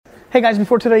Hey guys,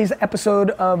 before today's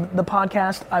episode of the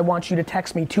podcast, I want you to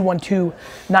text me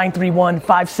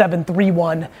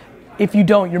 212-931-5731. If you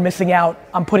don't, you're missing out.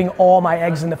 I'm putting all my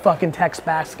eggs in the fucking text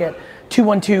basket.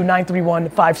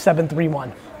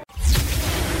 212-931-5731.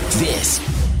 This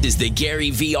is the Gary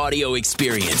V audio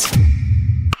experience.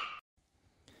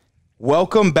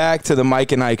 Welcome back to the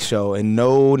Mike and Ike Show, and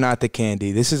no, not the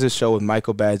candy. This is a show with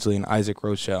Michael Badgley and Isaac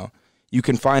Rochelle. You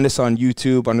can find us on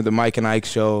YouTube under the Mike and Ike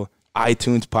Show,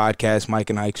 iTunes podcast, Mike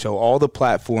and Ike Show, all the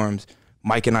platforms,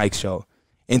 Mike and Ike Show.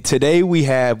 And today we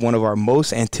have one of our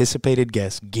most anticipated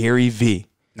guests, Gary V.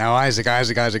 Now, Isaac,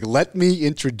 let me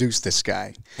introduce this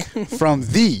guy. From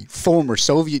the former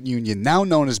Soviet Union, now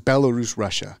known as Belarus,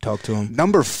 Russia. Talk to him.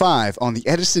 Number 5 on the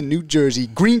Edison, New Jersey,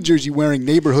 green jersey wearing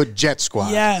neighborhood jet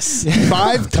squad. Yes.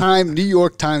 5-time New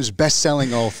York Times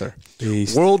best-selling author.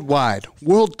 Beast. Worldwide,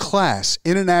 world-class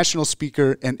international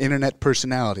speaker and internet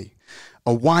personality.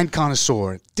 A wine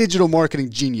connoisseur, digital marketing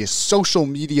genius, social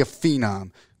media phenom,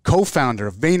 co-founder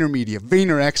of VaynerMedia,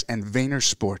 VaynerX, and Vayner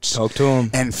Sports. Talk to him.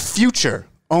 And future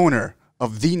owner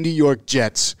of the New York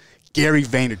Jets, Gary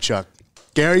Vaynerchuk.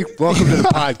 Gary, welcome to the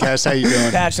podcast. How you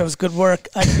doing? Batch, that was good work.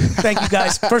 Thank you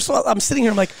guys. First of all, I'm sitting here,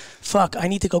 I'm like, fuck, I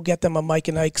need to go get them a Mike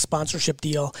and Ike sponsorship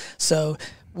deal. So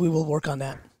we will work on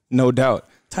that. No doubt.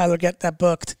 Tyler, get that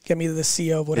booked. Get me to the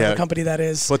CEO of whatever company that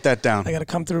is. Put that down. I got to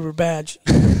come through with a badge.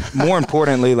 More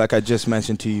importantly, like I just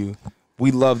mentioned to you,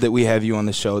 we love that we have you on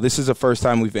the show. This is the first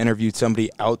time we've interviewed somebody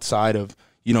outside of,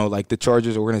 you know, like the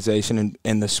Chargers organization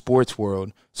and the sports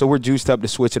world. So we're juiced up to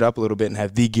switch it up a little bit and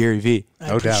have the Gary V.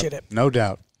 I appreciate it. No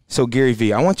doubt. So Gary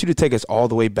V, I want you to take us all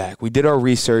the way back. We did our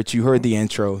research. You heard the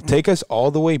intro. Take us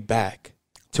all the way back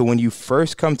to when you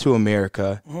first come to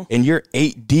America and you're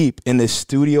 8 deep in this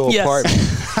studio apartment.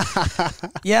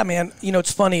 Yeah, man. You know,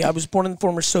 it's funny. I was born in the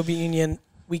former Soviet Union.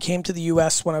 We came to the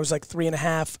U.S. when I was like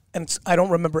 3.5, and I don't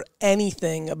remember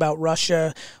anything about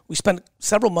Russia. We spent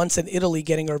several months in Italy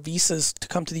getting our visas to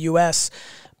come to the U.S.,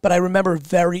 but I remember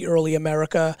very early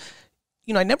America.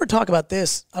 You know, I never talk about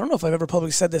this. I don't know if I've ever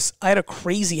publicly said this. I had a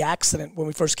crazy accident when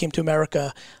we first came to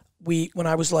America. When we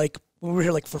were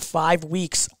here like for 5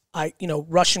 weeks,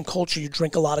 Russian culture, you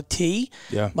drink a lot of tea.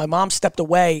 Yeah. My mom stepped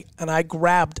away, and I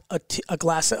grabbed a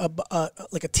glass,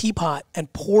 like a teapot,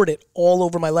 and poured it all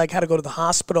over my leg. Had to go to the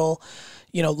hospital.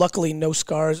 You know, luckily no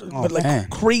scars, but like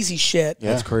crazy shit.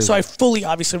 Yeah. That's crazy. So I fully,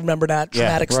 obviously, remember that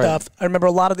traumatic stuff. I remember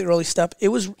a lot of the early stuff. It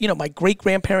was, my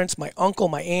great-grandparents, my uncle,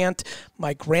 my aunt,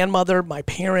 my grandmother, my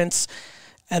parents.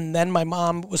 And then my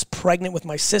mom was pregnant with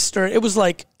my sister. It was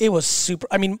super.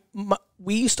 I mean,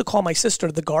 we used to call my sister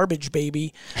the garbage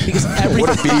baby because everything.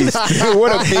 What a beast.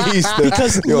 What a beast.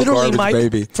 Because literally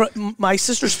baby. My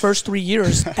sister's first 3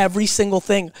 years, every single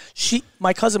thing.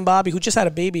 My cousin Bobby, who just had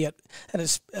a baby at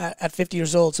 50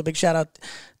 years old, so big shout out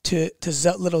to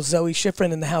little Zoe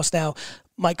Schifrin in the house now.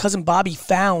 My cousin Bobby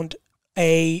found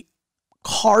a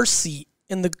car seat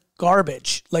in the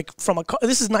garbage, like from a car.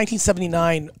 This is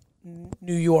 1979.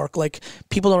 New York, like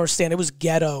people don't understand. It was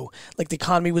ghetto. Like the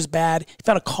economy was bad. He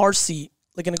found a car seat,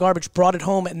 like in the garbage, brought it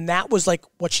home, and that was like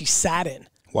what she sat in.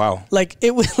 Wow.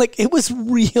 It was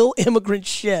real immigrant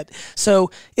shit. So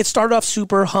it started off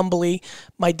super humbly.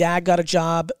 My dad got a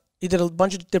job. He did a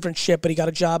bunch of different shit, but he got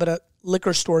a job at a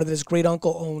liquor store that his great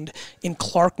uncle owned in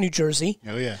Clark, New Jersey.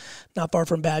 Oh yeah. Not far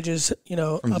from Badge's,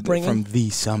 upbringing. From the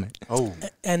Summit. Oh.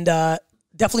 And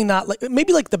definitely not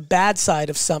maybe like the bad side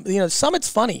of Summit. Summit's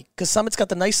funny because Summit's got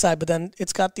the nice side, but then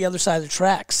it's got the other side of the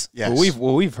tracks. Yes.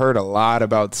 We've heard a lot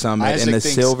about Summit and the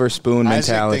silver spoon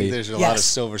mentality. I think there's a lot of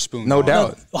silver spoon. No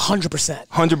doubt. 100%.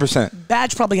 100%.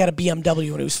 Badge probably had a BMW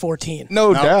when he was 14.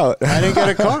 No doubt. I didn't get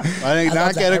a car. I did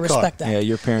not get a car. I respect that. Yeah,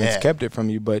 your parents kept it from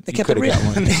you, but you kept could it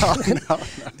have got one.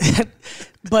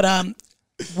 No.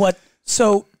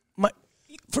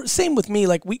 But same with me.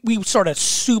 Like we started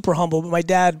super humble, but my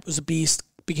dad was a beast.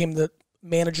 Became the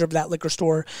manager of that liquor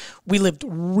store. We lived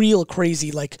real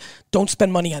crazy, like don't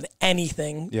spend money on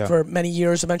anything for many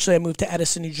years. Eventually I moved to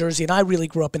Edison, New Jersey, and I really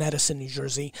grew up in Edison, New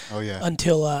Jersey. Oh yeah.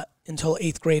 Until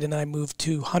 8th grade, and then I moved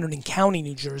to Hunterdon County,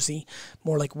 New Jersey,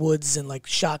 more like woods and like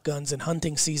shotguns and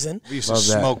hunting season. We used to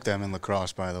smoke them in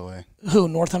lacrosse, by the way. Who,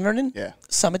 North Hunterdon? Yeah.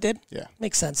 Summit did? Yeah.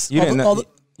 Makes sense. You didn't know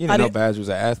Badge was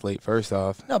an athlete, first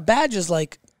off. No, Badge is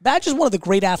one of the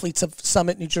great athletes of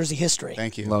Summit, New Jersey history.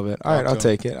 Thank you. Love it. All right, I'll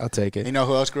take it. You know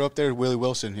who else grew up there? Willie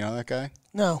Wilson. You know that guy?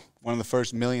 No. One of the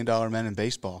first $1 million men in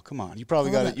baseball. Come on. You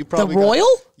probably got it. The Royal?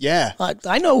 Yeah.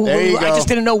 I know. I just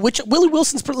didn't know which. Willie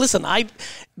Wilson's. Listen,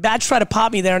 Badge tried to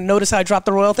pop me there and notice how I dropped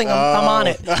the Royal thing. I'm on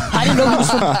it. I didn't know he was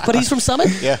from, but he's from Summit?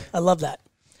 Yeah. I love that.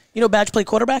 You know Badge played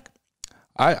quarterback?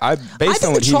 I based I on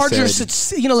think what the he Chargers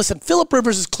said. should, listen, Phillip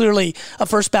Rivers is clearly a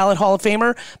first ballot Hall of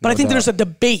Famer, but I think doubt. there's a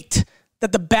debate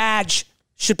that the badge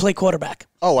should play quarterback.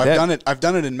 Oh, I've done it. I've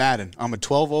done it in Madden. I'm a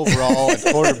 12 overall at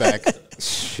quarterback,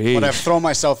 Sheesh. but I've thrown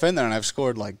myself in there and I've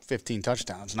scored like 15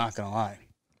 touchdowns. Not gonna lie.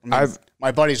 I mean,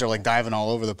 my buddies are like diving all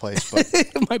over the place, but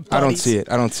My I don't buddies. see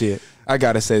it. I don't see it. I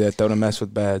gotta say that though to mess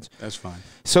with Badge. that's fine.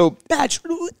 So Badge,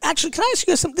 actually, can I ask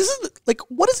you guys something? This is like,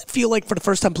 what does it feel like for the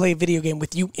first time playing a video game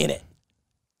with you in it?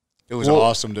 It was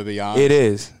awesome, to be honest. it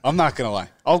is. I'm not gonna lie.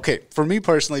 Okay, for me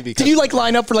personally, because Did you like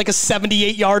line up for like a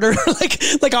 78-yarder,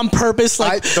 like on purpose,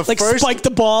 like spike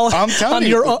the ball I'm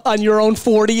telling on your own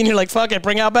 40, and you're like, fuck it,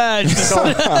 bring out Badge.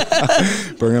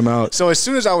 Bring him out. So as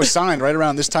soon as I was signed, right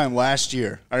around this time last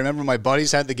year, I remember my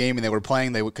buddies had the game and they were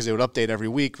playing. Because they would update every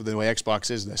week with the way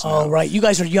Xbox is this. Oh, now. right. You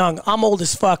guys are young. I'm old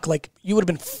as fuck. Like, you would have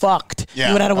been fucked. Yeah,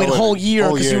 You would have had to wait a I whole would've. year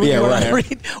Whole because year. you were Yeah, on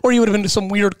right. or you would have been to some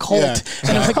weird cult Yeah.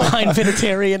 and it was like behind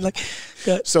Vinatieri and like.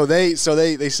 So they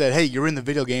said, hey, you're in the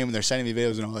video game, and they're sending me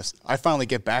videos and all this. I finally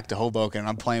get back to Hoboken, and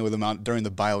I'm playing with them out during the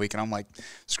bye week, and I'm like,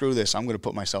 screw this. I'm going to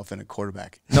put myself in a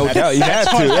quarterback. No doubt. You have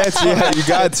to. You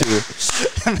got to.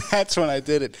 And that's when I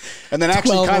did it. And then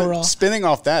actually 12 kind overall. of spinning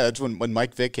off that, that's when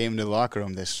Mike Vick came into the locker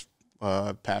room this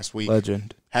past week.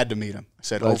 Legend. Had to meet him. I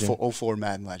said, Legend. 04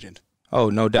 Madden legend. Oh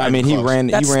no doubt. I I'm mean, he close. ran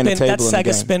That a table that in the Sega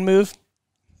game. spin move.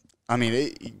 I mean,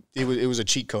 it was a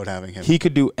cheat code having him. He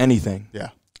could do anything. Yeah.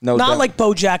 No Not doubt. like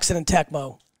Bo Jackson and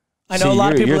Tecmo. I know See, a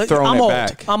lot of you're- people. you're throwing I'm it old.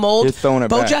 back. I'm old. You're throwing it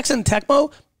Bo back. Jackson and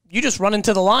Tecmo, you just run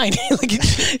into the line.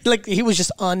 like he was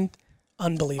just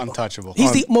unbelievable. Untouchable.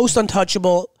 He's the most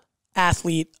untouchable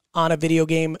athlete on a video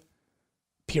game,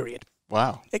 period.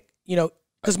 Wow.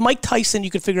 Because Mike Tyson, you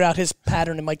could figure out his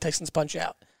pattern in Mike Tyson's Punch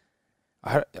Out.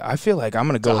 I feel like I'm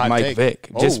gonna go a with hot Mike take. Vick.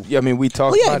 Oh. I mean, we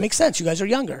talked Well, yeah, about it makes sense. You guys are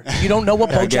younger. You don't know what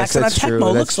Bo I guess Jackson on that's true.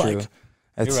 Tecmo That's looks true. like.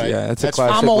 That's You're right. yeah. That's That's a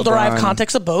classic. I'm older. I have LeBron.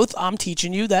 context of both. I'm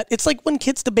teaching you that. It's like when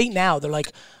kids debate now. They're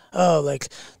like, oh, like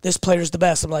this player's the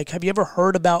best. I'm like, have you ever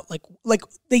heard about like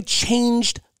they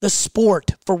changed the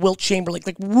sport for Wilt Chamberlain?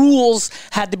 Like rules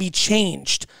had to be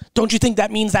changed. Don't you think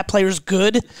that means that player's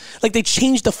good? Like they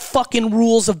changed the fucking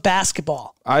rules of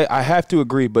basketball. I have to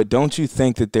agree, but don't you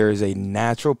think that there is a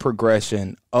natural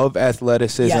progression of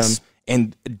athleticism Yes.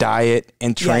 and diet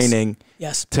and training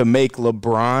Yes. to make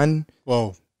LeBron?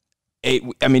 Whoa.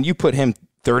 I mean, you put him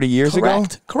 30 years ago.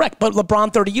 Correct. But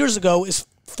LeBron 30 years ago is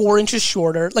 4 inches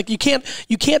shorter. Like you can't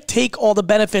take all the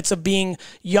benefits of being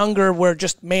younger where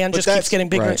just keeps that's- getting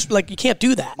bigger. Right. Like you can't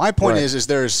do that. My point Right. is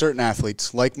there are certain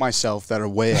athletes like myself that are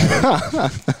way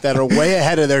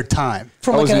ahead of their time.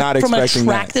 From I like was not from an expecting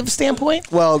that. attractive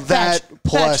standpoint. Well, that Badge,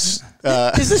 plus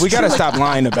is this We got to true? stop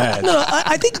lying to Badge. No,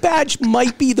 I think Badge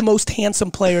might be the most handsome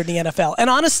player in the NFL.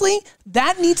 And honestly,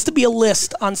 that needs to be a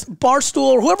list on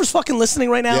Barstool or whoever's fucking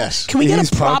listening right now. Yes. Can we get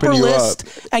He's a proper pumping you list?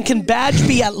 And can Badge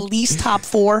be at least top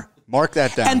 4? mark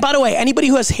that down. And by the way, anybody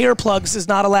who has hair plugs is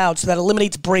not allowed, so that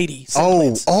eliminates Brady.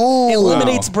 It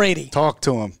eliminates Brady. Talk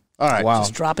to him. All right. Wow.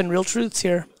 Just dropping real truths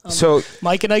here. So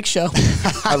Mike and Ike show.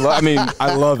 I love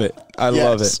it. I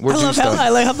love it. We're I love juiced how up. I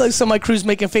like how like, some of my crew's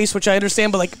making a face, which I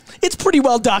understand, but like it's pretty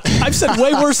well documented. I've said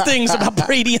way worse things about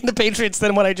Brady and the Patriots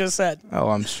than what I just said. Oh,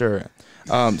 I'm sure.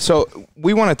 So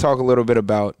we want to talk a little bit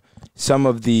about some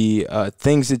of the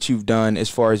things that you've done as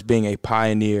far as being a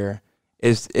pioneer.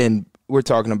 And we're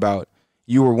talking about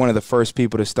you were one of the first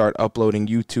people to start uploading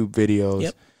YouTube videos.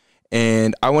 Yep.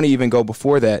 And I want to even go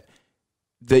before that,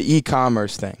 the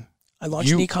e-commerce thing. I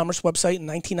launched an e-commerce website in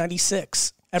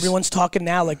 1996. Everyone's talking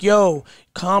now like, yo,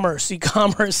 e-commerce. And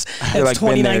it's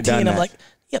like, been there, 2019. done I'm that. like,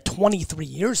 yeah, 23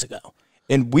 years ago.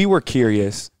 And we were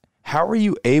curious, how are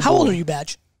you able... How old are you,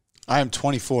 Badge? I am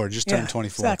 24. Just turned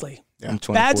 24. Exactly. I'm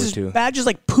 24 too. Badge is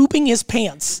like pooping his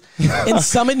pants in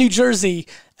Summit, New Jersey,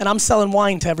 and I'm selling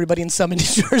wine to everybody in Summit,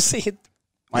 New Jersey.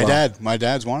 My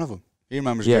dad's one of them. He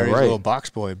remembers Yeah, Gary's right. little box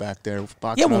boy back there.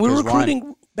 Yeah, when we were his wine.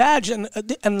 recruiting Badge and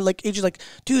like AJ's like,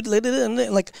 dude,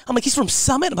 and like I'm like, he's from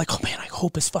Summit. I'm like, oh man, I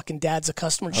hope his fucking dad's a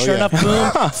customer. And sure yeah. enough,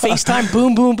 boom, FaceTime,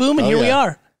 boom, boom, boom, and here we yeah.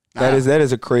 are. That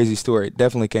is a crazy story. It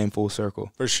definitely came full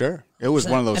circle. For sure. It was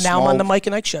one of those And now small, I'm on the Mike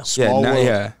and Ike show. small now- world.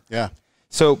 yeah. Yeah.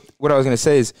 So what I was going to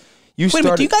say is you Wait a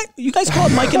minute, started... do you guys call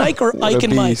it Mike and Ike or Ike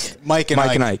and Mike? beast. Mike and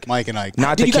Ike. Mike and Ike.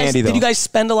 Not Did the you guys, candy, though. Did you guys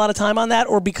spend a lot of time on that,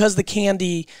 or because the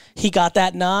candy, he got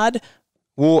that nod?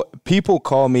 Well, people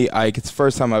call me Ike. It's the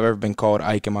first time I've ever been called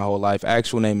Ike in my whole life.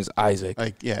 Actual name is Isaac.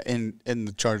 Yeah, in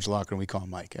the Charge locker room, we call him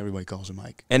Mike. Everybody calls him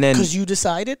Mike. And then Because you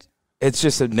decided? it's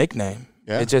just a nickname.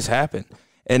 Yeah. It just happened.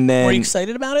 And then Were you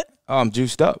excited about it? Oh, I'm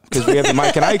juiced up because we have the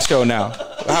Mike and Ike show now.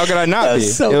 How could I not be?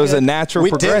 So it was good. a natural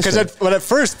We did, progression. but at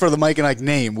first for the Mike and Ike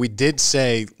name, we did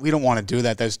say we don't want to do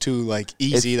that. That's too like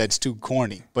easy. That's too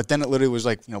corny. But then it literally was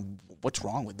like, what's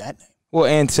wrong with that name? Well,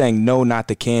 and saying no, not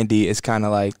the candy is kind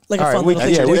of like Like a all right, fun we, little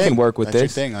yeah, thing. we Your can thing. work with That's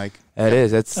this. your thing, Ike. That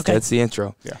is. That's Okay. that's the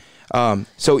intro. Yeah.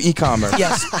 So e-commerce.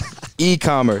 Yes.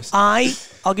 E-commerce.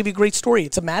 I'll give you a great story.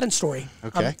 It's a Madden story.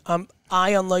 Okay.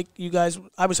 I, unlike you guys,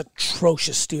 I was an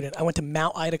atrocious student. I went to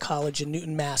Mount Ida College in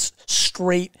Newton, Mass.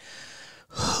 Straight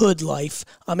hood life.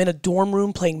 I'm in a dorm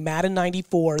room playing Madden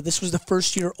 94. This was the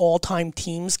first year all-time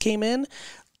teams came in.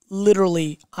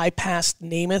 Literally, I passed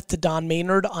Namath to Don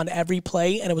Maynard on every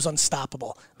play, and it was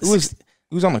unstoppable. Who's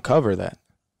on the cover of that?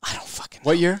 I don't fucking know.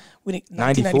 What year?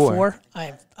 1994.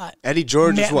 Eddie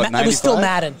George is what? 95? It was still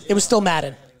Madden. It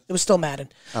was still Madden.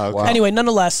 Oh, okay. Wow. Anyway,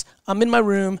 nonetheless, I'm in my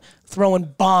room throwing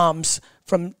bombs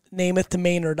from Namath to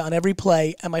Maynard on every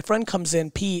play, and my friend comes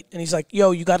in, Pete, and he's like,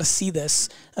 yo, you got to see this.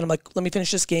 And I'm like, let me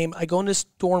finish this game. I go in this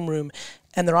dorm room,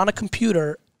 and they're on a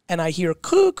computer, and I hear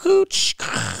cuckoo,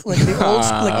 like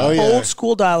the old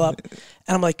school dial-up.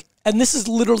 And I'm like, and this is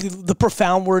literally the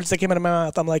profound words that came out of my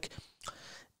mouth. I'm like,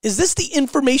 is this the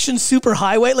information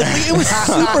superhighway? Like it was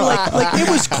super, like it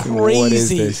was crazy. What is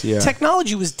this? Yeah.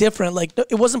 Technology was different. Like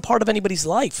it wasn't part of anybody's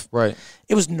life. Right.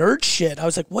 It was nerd shit. I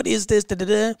was like, what is this?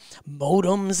 Da-da-da.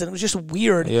 Modems, and it was just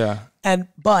weird. Yeah.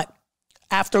 But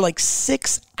after like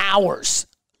 6 hours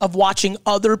of watching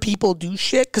other people do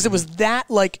shit, because it was that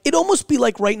like, it'd almost be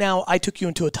like right now I took you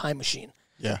into a time machine.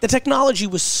 Yeah. The technology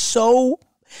was so,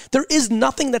 there is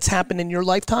nothing that's happened in your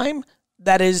lifetime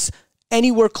that is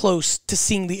anywhere close to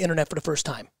seeing the internet for the first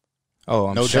time. Oh,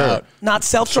 I'm No sure. doubt. Not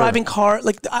self-driving car.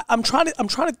 Like I'm trying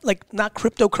to like not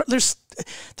crypto. There's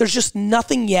just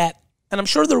nothing yet, and I'm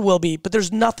sure there will be, but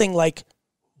there's nothing like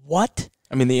what.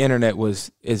 I mean, the internet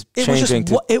is was changing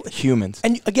just to humans.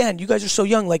 And again, you guys are so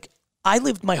young. Like I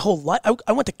lived my whole life.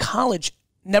 I went to college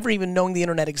never even knowing the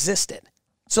internet existed.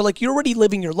 So like you're already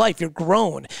living your life. You're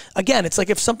grown. Again, it's like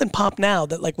if something popped now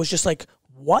that like was just like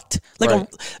what? Like Right.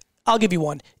 I'll give you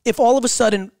one. If all of a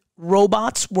sudden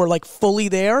robots were like fully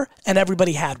there and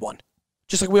everybody had one,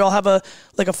 just like we all have a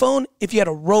phone. If you had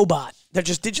a robot that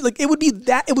just did like it would be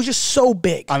that. It was just so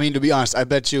big. I mean, to be honest, I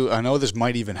bet you, I know this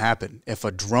might even happen. If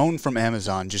a drone from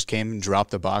Amazon just came and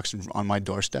dropped a box on my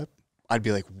doorstep, I'd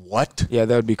be like, what? Yeah,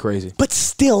 that would be crazy. But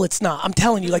still, it's not. I'm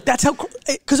telling you, like that's how,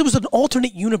 because it was an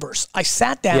alternate universe. I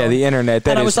sat down. Yeah, the internet,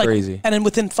 that and I is was like, crazy. And then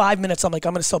within 5 minutes, I'm like,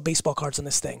 I'm going to sell baseball cards on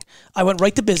this thing. I went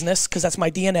right to business because that's my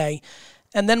DNA.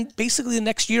 And then basically the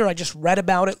next year, I just read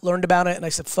about it, learned about it, and I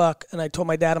said, fuck. And I told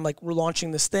my dad, I'm like, we're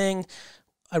launching this thing.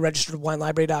 I registered with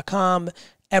WineLibrary.com.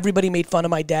 Everybody made fun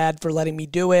of my dad for letting me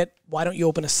do it. Why don't you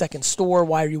open a second store?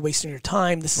 Why are you wasting your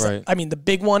time? This is, Right. I mean, the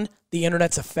big one, the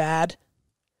internet's a fad.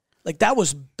 Like that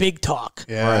was big talk.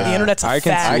 Yeah. The internet's a I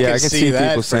can fad. see, yeah, I can can see see that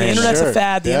people for The saying internet's Sure. a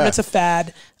fad. The Yeah. internet's a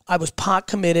fad. I was pot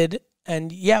committed,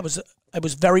 and yeah, I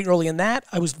was very early in that.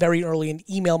 I was very early in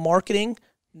email marketing.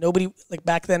 Nobody like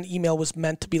back then. Email was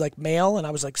meant to be like mail, and I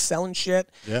was like selling shit.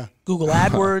 Yeah. Google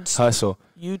AdWords, hustle.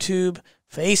 YouTube,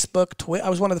 Facebook, Twitter. I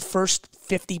was one of the first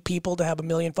 50 people to have 1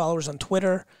 million followers on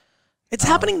Twitter. It's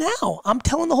happening now. I'm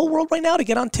telling the whole world right now to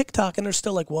get on TikTok, and they're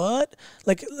still like, "What?"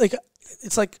 Like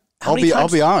it's like. How many I'll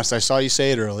times? be honest. I saw you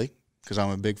say it early because I'm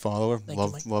a big follower. Thank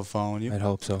you, Mike. Love following you. I'd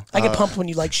hope so. I get pumped when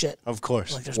you like shit. Of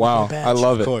course. Like, there's Wow, nothing bad. I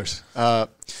love Of it. course. And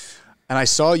I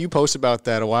saw you post about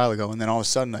that a while ago, and then all of a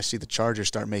sudden I see the Chargers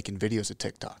start making videos of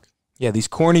TikTok. Yeah, these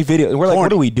corny videos. We're like, what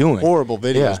Corny. are we doing? Horrible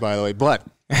videos, Yeah. by the way. But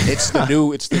it's the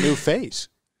new phase.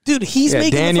 Dude, he's Yeah,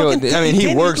 making Daniel- the fucking I mean, he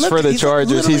Daniel, works look, for the he's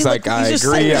Chargers. literally He's like, I just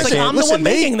agree, saying, I he's like, can't- I'm the one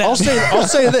making that. I'll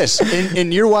say this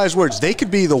in your wise words. They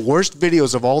could be the worst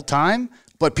videos of all time,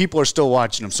 but people are still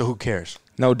watching them. So who cares?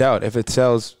 No doubt. If it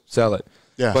sells, sell it.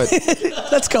 Yeah. But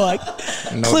Let's go. Like,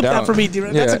 No clip doubt. that for me,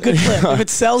 D-Ray. That's Yeah. a good clip. If it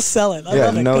sells, sell it. I yeah,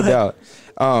 love it. no Go ahead.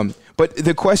 doubt. But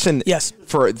the question, Yes.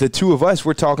 for the two of us,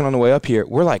 we're talking on the way up here.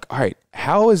 We're like, all right,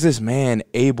 how is this man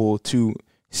able to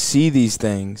see these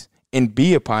things and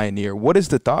be a pioneer? What is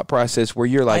the thought process where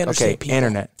you're I like, understand okay, people.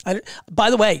 internet? By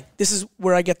the way, this is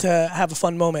where I get to have a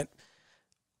fun moment.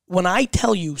 When I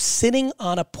tell you, sitting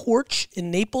on a porch in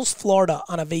Naples, Florida,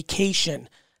 on a vacation,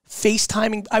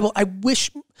 FaceTiming, I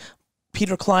wish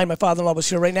Peter Klein, my father-in-law, was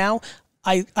here right now.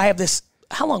 I have this,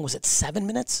 how long was it, 7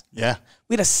 minutes? Yeah.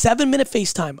 We had a 7-minute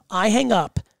FaceTime. I hang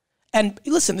up, and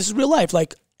listen, this is real life.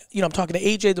 Like, you know, I'm talking to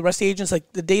AJ, the rest of the agents.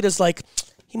 Like, the data's like,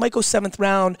 he might go 7th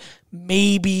round,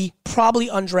 maybe, probably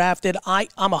undrafted.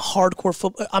 I'm a hardcore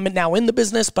football. I'm now in the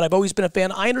business, but I've always been a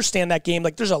fan. I understand that game.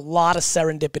 Like, there's a lot of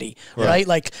serendipity, right?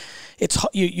 Like, it's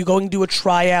you go and do a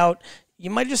tryout. You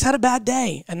might have just had a bad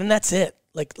day, and then that's it.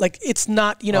 Like it's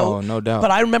not, you know. Oh, no doubt.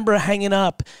 But I remember hanging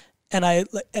up, and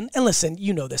and listen,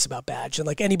 you know this about Badge, and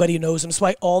like anybody who knows him, it's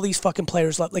why all these fucking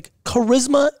players like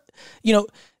charisma. You know,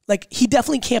 like he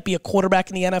definitely can't be a quarterback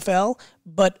in the NFL,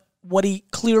 but what he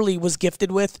clearly was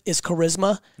gifted with is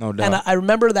charisma. No doubt. And I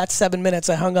remember that 7 minutes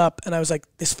I hung up and I was like,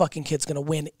 this fucking kid's going to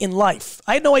win in life.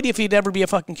 I had no idea if he'd ever be a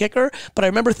fucking kicker, but I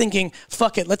remember thinking,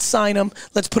 fuck it, let's sign him.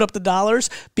 Let's put up the dollars,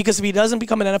 because if he doesn't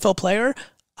become an NFL player,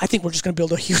 I think we're just going to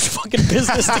build a huge fucking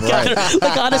business together.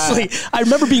 Like, honestly, I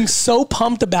remember being so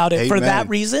pumped about it for that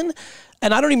reason.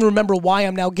 And I don't even remember why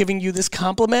I'm now giving you this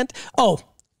compliment. Oh,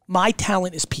 my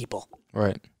talent is people.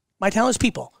 Right. My talent is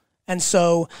people. And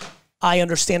so I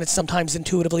understand it sometimes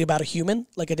intuitively about a human,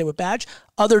 like I did with Badge.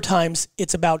 Other times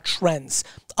it's about trends.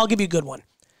 I'll give you a good one.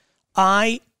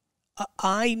 I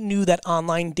knew that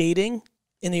online dating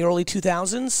in the early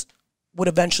 2000s would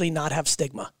eventually not have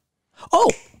stigma.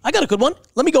 Oh, I got a good one.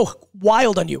 Let me go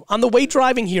wild on you. On the way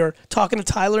driving here, talking to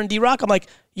Tyler and D-Rock, I'm like,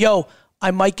 yo, I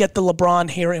might get the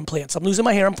LeBron hair implants. I'm losing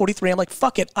my hair. I'm 43. I'm like,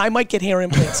 fuck it. I might get hair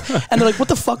implants. And they're like, what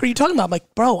the fuck are you talking about? I'm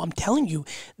like, bro, I'm telling you,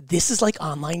 this is like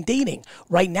online dating.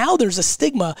 Right now, there's a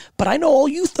stigma, but I know all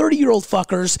you 30-year-old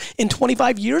fuckers in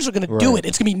 25 years are going to do it.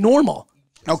 It's going to be normal.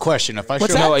 No question. If I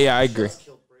What's show that? No, yeah, I agree.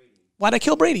 Why'd I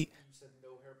kill Brady?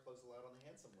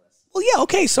 Well, yeah,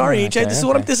 okay, sorry,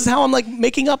 AJ. This is how I'm like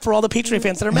making up for all the Patriot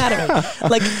fans that are mad at me.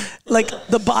 like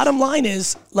the bottom line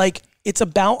is, like, it's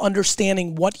about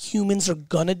understanding what humans are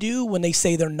gonna do when they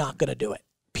say they're not gonna do it.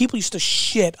 People used to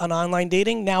shit on online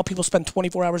dating. Now people spend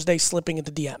 24 hours a day slipping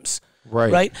into DMs.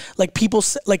 Right? Like people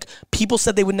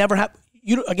said they would never have.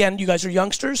 You guys are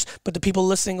youngsters, but the people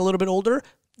listening a little bit older,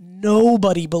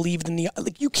 nobody believed in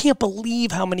you can't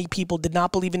believe how many people did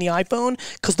not believe in the iPhone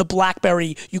because the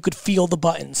BlackBerry, you could feel the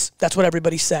buttons. That's what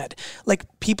everybody said. Like,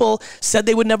 people said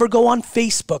they would never go on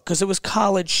Facebook because it was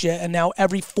college shit, and now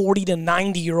every 40 to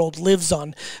 90-year-old lives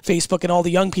on Facebook, and all the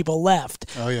young people left.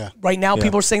 Oh, yeah. Right now,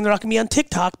 people are saying they're not going to be on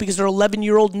TikTok because their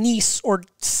 11-year-old niece or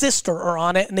sister are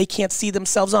on it, and they can't see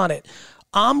themselves on it.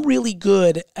 I'm really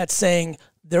good at saying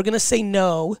they're going to say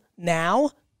no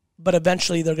now, but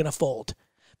eventually they're going to fold.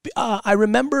 I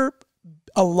remember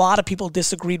a lot of people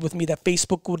disagreed with me that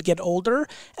Facebook would get older,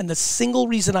 and the single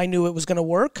reason I knew it was going to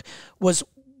work was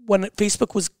when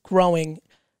Facebook was growing,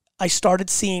 I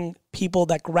started seeing people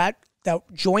that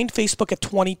joined Facebook at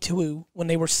 22 when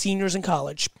they were seniors in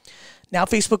college. Now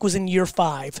Facebook was in year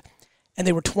 5, and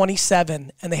they were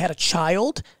 27, and they had a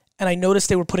child, and I noticed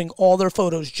they were putting all their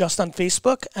photos just on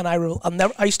Facebook, and I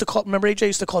used to call, remember AJ, I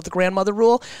used to call it the grandmother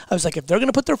rule? I was like, if they're going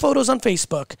to put their photos on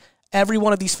Facebook, every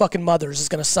one of these fucking mothers is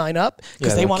going to sign up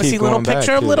because they want to see a little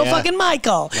picture of little fucking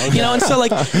Michael, and so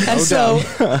like,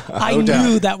 I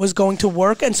knew that was going to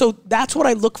work. And so that's what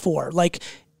I look for. Like,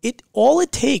 all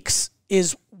it takes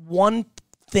is one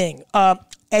thing,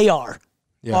 AR,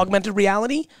 augmented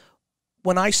reality.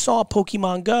 When I saw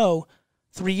Pokemon Go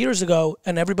 3 years ago,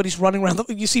 and everybody's running around.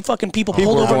 You see fucking people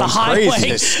pulled over on the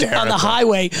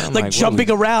highway, like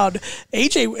jumping around.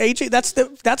 AJ, that's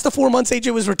the 4 months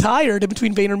AJ was retired in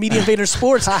between VaynerMedia and Vayner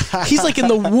Sports. He's like in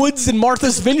the woods in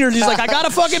Martha's Vineyard. He's like, I got a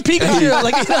fucking Pikachu.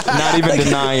 Like, not even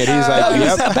denying it. He's like, he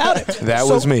was about it. That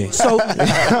was me. So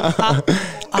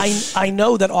I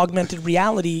know that augmented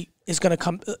reality is going to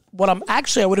come.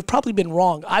 I would have probably been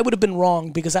wrong. I would have been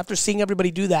wrong because after seeing everybody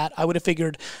do that, I would have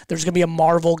figured there's going to be a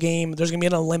Marvel game. There's going to be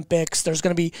an Olympics.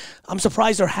 I'm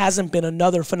surprised there hasn't been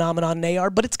another phenomenon in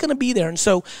AR, but it's going to be there. And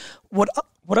so what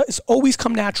has always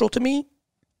come natural to me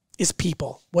is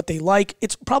people, what they like.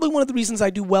 It's probably one of the reasons I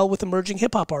do well with emerging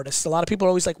hip hop artists. A lot of people are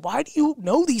always like, why do you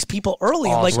know these people early?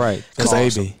 I'm like, because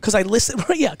I listen.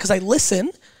 Yeah. Because I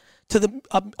listen to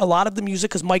a lot of the music,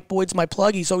 because Mike Boyd's my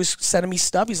plug. He's always sending me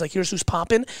stuff. He's like, here's who's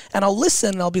popping. And I'll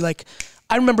listen, and I'll be like,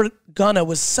 I remember Gunna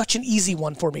was such an easy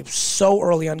one for me. So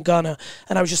early on Gunna.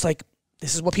 And I was just like,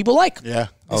 this is what people like. Yeah.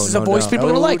 This is a voice people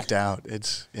are going to like. No doubt.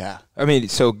 It's, yeah. I mean,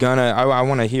 so Gunna, I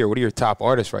want to hear, what are your top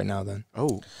artists right now then?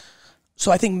 Oh. So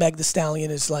I think Meg Thee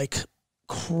Stallion is like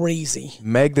crazy.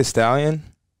 Meg Thee Stallion?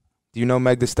 Do you know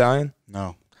Meg Thee Stallion?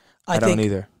 No. I don't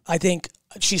either. I think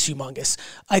she's humongous.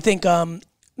 I think...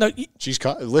 No,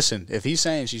 listen, if he's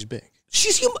saying she's big,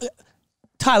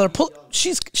 Tyler,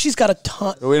 she's got a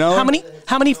ton. Do we know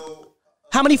how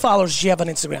many followers does she have on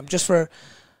Instagram? Just for,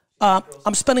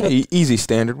 I'm spending easy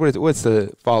standard. What's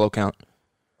the follow count?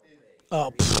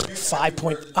 5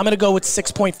 point. I'm gonna go with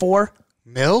 6.4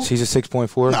 mil. She's a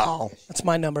 6.4. No, that's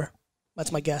my number.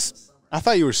 That's my guess. I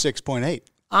thought you were 6.8.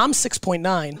 I'm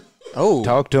 6.9. Oh,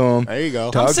 talk to him. There you go.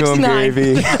 Talk to him,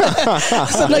 Gravy.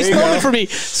 That's a nice moment for me.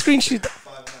 Screenshot.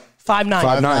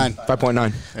 5.9.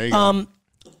 5.9. There you go.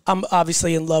 I'm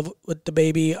obviously in love with the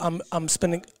baby. I'm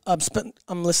listening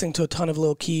to a ton of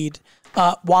Lil Keed.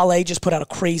 Wale just put out a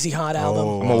crazy hot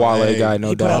album. I'm a Wale guy, no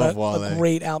He put doubt. out a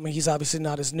great album. He's obviously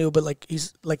not as new, but like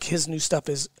he's like his new stuff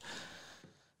is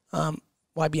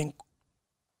YB and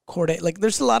Corday. Like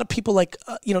there's a lot of people like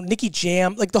Nicky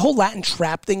Jam. Like the whole Latin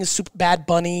trap thing is super. Bad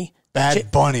Bunny.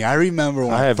 Bad Bunny. I remember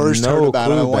when I first heard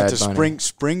about it. I went to Bunny.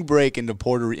 spring break in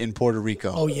Puerto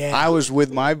Rico. Oh yeah. I was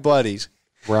with my buddies.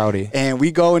 Rowdy. And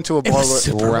we go into a bar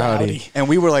super rowdy. And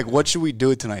we were like, what should we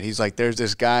do tonight? He's like, there's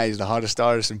this guy, he's the hottest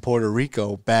artist in Puerto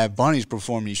Rico. Bad Bunny's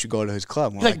performing. You should go to his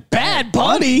club. We're like Bad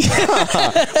Bunny?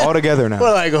 All together now.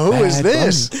 We're like, who is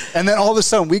this? Bunny. And then all of a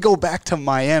sudden, we go back to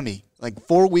Miami. Like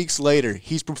 4 weeks later,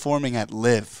 he's performing at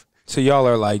Live. So y'all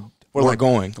are like, we're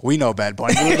going. We know Bad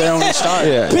Bunny. We were there when we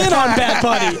started. Yeah. Been on Bad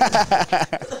Bunny.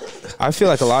 I feel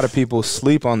like a lot of people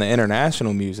sleep on the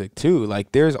international music too.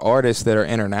 Like there's artists that are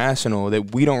international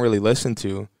that we don't really listen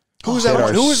to. Who's that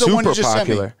one? Who was the one you just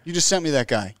popular. sent me? You just sent me that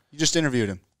guy. You just interviewed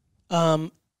him. Oh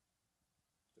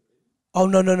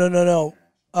no.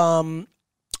 From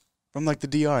like the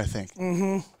DR, I think.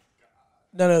 Mm-hmm.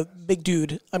 No, big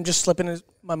dude. I'm just slipping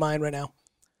my mind right now.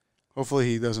 Hopefully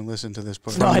he doesn't listen to this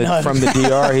part. From the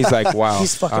DR, he's like, wow.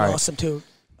 He's fucking awesome too.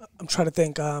 I'm trying to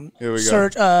think. Here we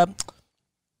Serge, go.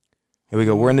 Here we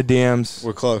go. We're in the DMs.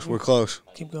 We're close.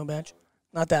 Keep going, Bench.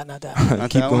 Not that.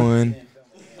 Keep going.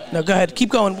 No, go ahead. Keep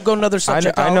going. Go to another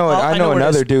subject. I know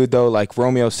another dude though, like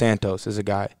Romeo Santos is a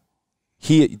guy.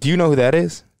 Do you know who that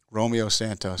is? Romeo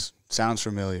Santos. Sounds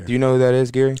familiar. Do you know who that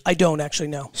is, Gary? I don't actually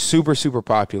know. Super, super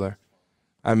popular.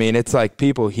 I mean, it's like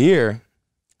people here,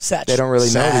 Satch. They don't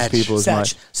really know these people as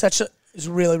much. Satch is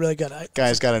really, really good.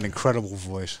 Guy's got an incredible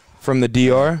voice. From the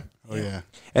DR? Oh, yeah.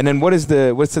 And then what's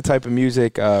the type of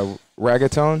music?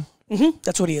 Reggaeton? Mm-hmm.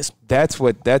 That's what he is. That's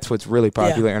what's really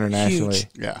popular internationally. Huge.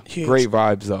 Yeah. Huge. Great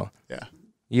vibes, though. Yeah.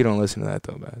 You don't listen to that,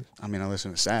 though, Baz. I mean, I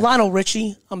listen to Satch. Lionel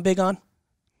Richie, I'm big on.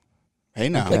 Hey,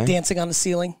 now. Like Dancing on the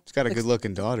Ceiling. He's got a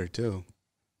good-looking daughter, too.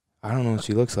 I don't know what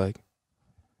she looks like.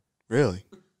 Really?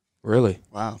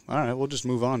 Wow. All right, we'll just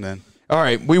move on then. All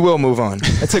right, we will move on.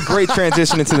 That's a great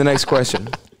transition into the next question.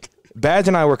 Badge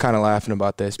and I were kind of laughing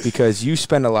about this because you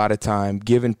spend a lot of time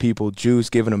giving people juice,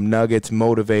 giving them nuggets,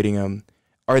 motivating them.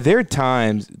 Are there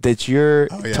times that you're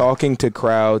talking to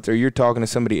crowds or you're talking to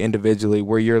somebody individually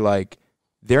where you're like,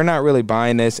 they're not really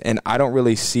buying this and I don't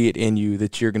really see it in you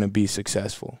that you're going to be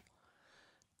successful?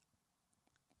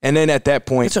 And then at that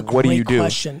point, what do you do?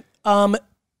 Question.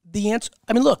 The answer,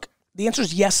 the answer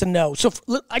is yes and no. So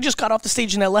I just got off the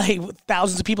stage in LA with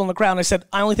thousands of people in the crowd, and I said,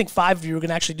 I only think 5 of you are going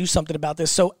to actually do something about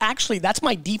this. So actually, that's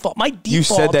my default. You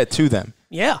said that to them.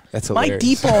 Yeah. That's hilarious. My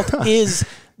default is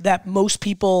that most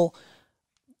people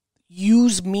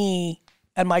use me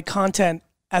and my content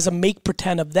as a make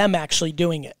pretend of them actually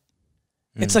doing it.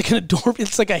 It's like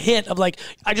it's like a hit of like,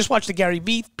 I just watched the Gary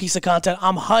Vee piece of content.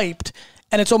 I'm hyped.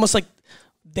 And it's almost like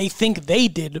they think they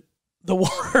did the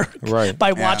work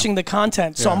by watching the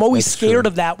content. So I'm always scared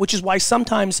of that, which is why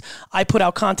sometimes I put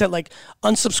out content like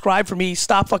unsubscribe for me,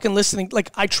 stop fucking listening.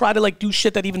 Like I try to like do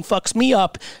shit that even fucks me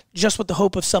up just with the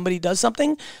hope of somebody does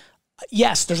something.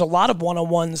 Yes, there's a lot of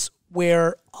one-on-ones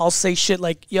where I'll say shit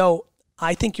like, yo,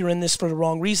 I think you're in this for the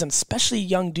wrong reason, especially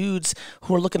young dudes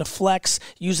who are looking to flex,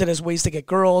 use it as ways to get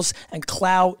girls and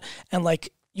clout. And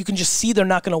like, you can just see they're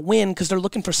not going to win because they're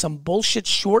looking for some bullshit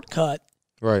shortcut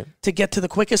to get to the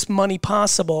quickest money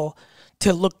possible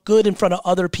to look good in front of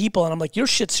other people. And I'm like, your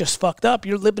shit's just fucked up.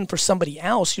 You're living for somebody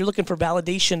else. You're looking for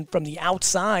validation from the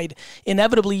outside,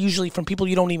 inevitably, usually from people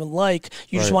you don't even like.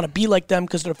 You just want to be like them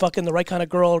because they're fucking the right kind of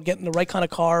girl or getting the right kind of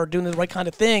car or doing the right kind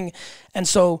of thing. And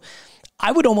so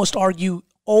I would almost argue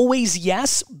always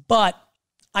yes, but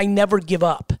I never give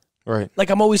up. Right. Like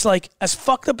I'm always like, as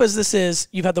fucked up as this is,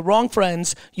 you've had the wrong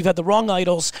friends, you've had the wrong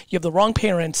idols, you have the wrong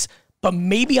parents, but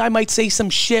maybe I might say some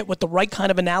shit with the right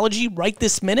kind of analogy right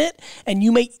this minute. And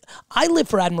I live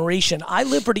for admiration. I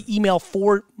live for the email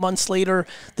 4 months later,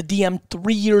 the DM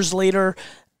 3 years later.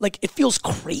 Like it feels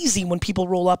crazy when people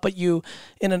roll up at you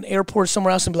in an airport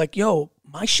somewhere else and be like, yo,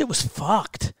 my shit was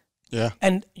fucked. Yeah.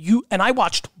 And I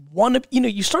watched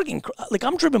you start getting, like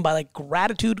I'm driven by like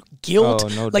gratitude, guilt,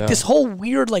 like this whole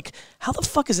weird, like how the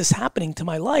fuck is this happening to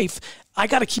my life? I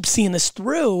got to keep seeing this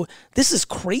through. This is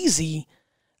crazy.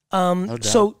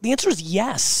 So the answer is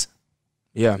yes.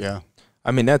 Yeah.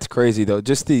 I mean, that's crazy though.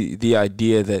 Just the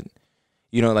idea that,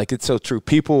 like it's so true.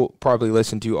 People probably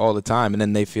listen to you all the time and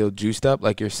then they feel juiced up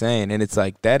like you're saying. And it's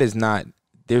like, there's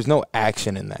no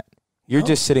action in that. You're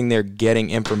just sitting there getting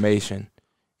information.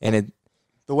 And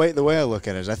the way I look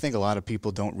at it is I think a lot of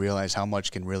people don't realize how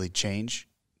much can really change,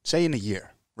 say in a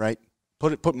year, right?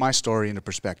 put my story into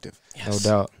perspective. No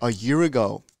doubt. A year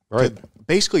ago, Right.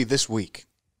 basically this week,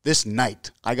 this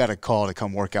night, I got a call to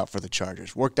come work out for the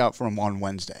Chargers. Worked out for them on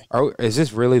Wednesday. Is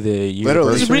this really the year?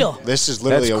 Literally, This is real. This is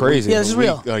literally That's a crazy. week- Yeah, this is a week-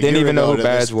 real. a Didn't year even know ago who to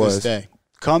Badge this was. day.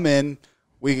 Come in.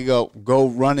 We could go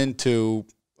run into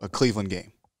a Cleveland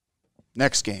game.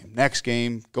 Next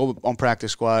game. Go on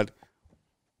practice squad.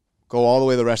 Go all the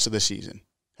way the rest of the season.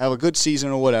 Have a good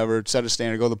season or whatever. Set a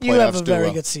standard. Go to the playoffs. You have a do very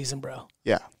well. good season, bro.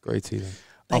 Yeah. Great season.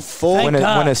 Thank Win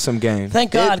God. us some games.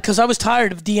 Thank God, because I was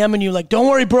tired of DMing you like, don't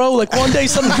worry, bro. Like, one day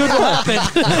something good will happen.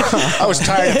 I was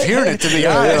tired of hearing it, to be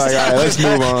You're honest. like, all right, let's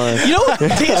move on. You know what? To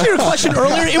answer your question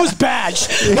earlier, it was Badge.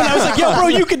 When I was like, yo, bro,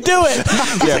 you can do it.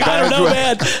 He's like, I don't know,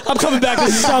 man. I'm coming back to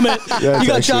the summit. That's You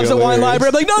got jobs at actually Wine hilarious.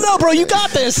 Library. I'm like, no, bro, you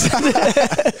got this.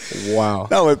 Wow.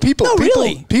 No, but people,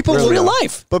 really. people It's look, real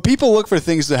life. But people look for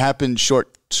things to happen short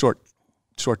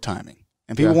timing,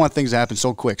 and people want things to happen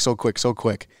so quick.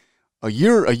 A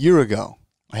year ago,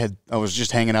 I was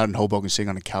just hanging out in Hoboken, sitting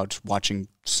on the couch watching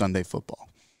Sunday football.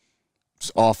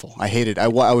 It's awful. I hated it. I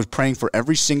was praying for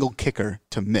every single kicker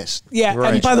to miss. Yeah,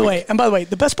 Right. and by the way,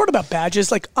 the best part about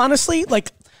badges, like, honestly,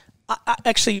 like, I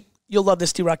actually, you'll love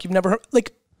this, D-Rock. You've never heard,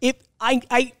 like,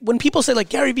 when people say, like,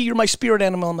 Gary V, you're my spirit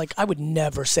animal, I'm like, I would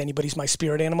never say anybody's my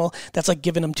spirit animal. That's like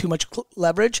giving them too much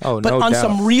leverage. Oh, but no on doubt.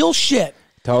 some real shit,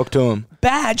 Talk to him.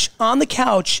 Badge on the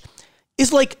couch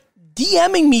is like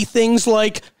DMing me things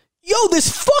like, yo,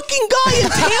 this fucking guy in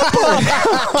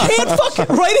Tampa can't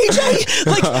fucking, right, AJ?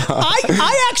 Like,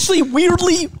 I actually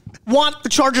weirdly want the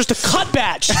Chargers to cut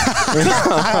Badge.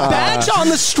 Badge on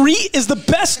the street is the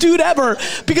best dude ever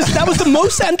because that was the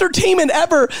most entertainment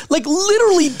ever. Like,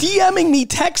 literally DMing me,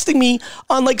 texting me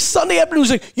on like Sunday afternoon.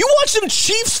 He's like, you watch them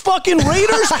Chiefs fucking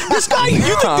Raiders? This guy, you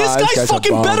think this This guy's guy's a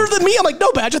fucking bum. better than me? I'm like,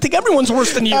 no, Badge, I think everyone's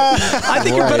worse than you. I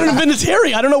think you're better than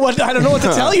Vinatieri. I don't know what to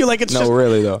tell you. Like, it's No, just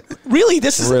really, though. really,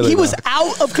 Really, he was though.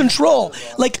 out of control.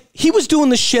 Like, he was doing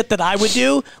the shit that I would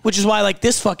do, which is why, like,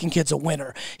 this fucking kid's a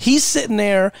winner. He's sitting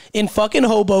there in fucking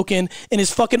Hoboken in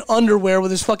his fucking underwear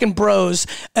with his fucking bros,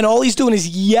 and all he's doing is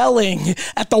yelling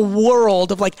at the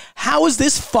world of, like, how is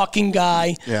this fucking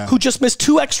guy who just missed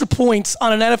 2 extra points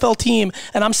on an NFL team,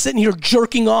 and I'm sitting here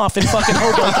jerking off in fucking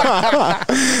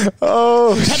Hoboken.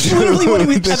 That's literally what he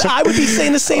would, and I would be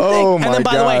saying the same thing. Oh, And my then,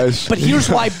 by the way, gosh. but here's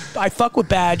why I fuck with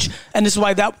Badge, and this is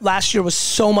why that last year was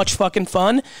so much fucking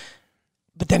fun.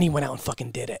 But then he went out and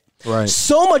fucking did it. Right.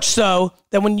 So much so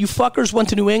that when you fuckers went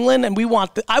to New England, and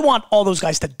I want all those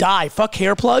guys to die. Fuck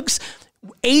hair plugs.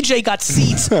 AJ got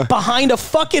seats behind a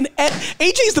fucking.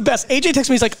 AJ's the best. AJ texts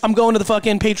me. He's like, I'm going to the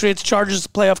fucking Patriots Chargers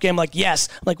playoff game. I'm like, yes.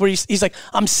 I'm like, where he's like,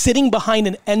 I'm sitting behind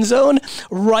an end zone,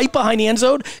 right behind the end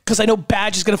zone, because I know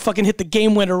Badge is gonna fucking hit the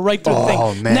game winner right through the thing.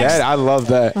 Oh, man. I love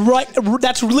that. Right,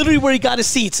 that's literally where he got his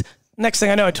seats. Next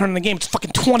thing I know, I turn in the game. It's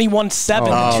fucking 21-7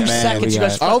 Oh, in 2 man, seconds. we You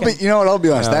guys got- fucking. I'll be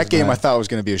honest. That That was game bad. I thought was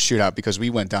going to be a shootout because we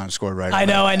went down and scored right away. I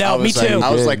know. Me was too. Like,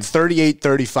 I was did. like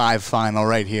 38-35 final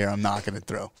right here. I'm not going to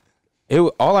throw.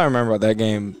 All I remember about that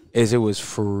game is it was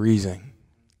freezing.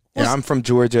 And I'm from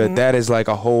Georgia. That is like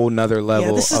a whole nother level.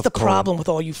 Yeah, this is of the cold. problem with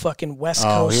all you fucking West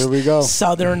Coast, here we go.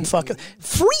 Southern fucking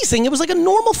freezing. It was like a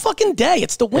normal fucking day.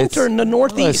 It's the winter in the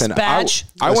Northeast. Listen, Badge.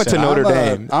 I went to Listen, Notre I'm,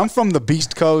 Dame. I'm from the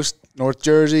Beast Coast, North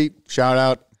Jersey. Shout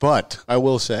out. But I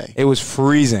will say, It was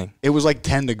freezing. it was like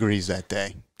 10 degrees that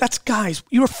day. That's guys.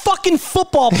 You were fucking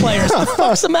football players. What the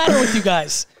fuck's the matter with you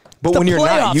guys? But It's the when you're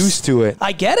not playoffs. used to it,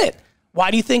 I get it. Why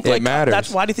do you think It matters. That's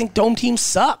why do you think dome teams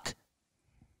suck?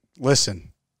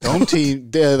 Listen, dome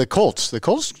team, the Colts. The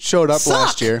Colts showed up Suck.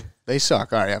 last year. They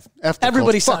suck. All right, F the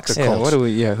Everybody Colts. Fuck sucks. the yeah, Colts. what do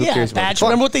we? Yeah, who Yeah, cares about Badge. that?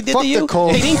 Remember what they did fuck to the you?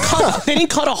 Colts. They didn't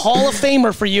cut a Hall of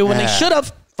Famer for you when they Yeah. should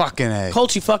have. Fucking A.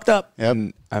 Colts, you fucked up.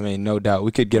 Yep. I mean, no doubt.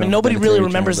 We could get on Nobody the really Vinatieri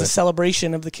remembers train, the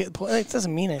celebration of the kid. It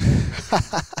doesn't mean it. It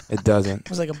but It doesn't.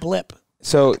 was like a blip.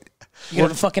 So, You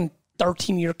got a fucking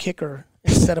 13-year kicker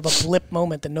instead of a blip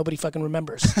moment that nobody fucking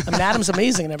remembers. I mean, Adam's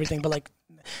amazing and everything, but like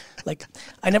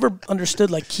I never understood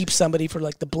like keep somebody for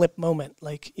like the blip moment.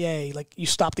 Like, yay, like you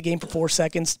stop the game for 4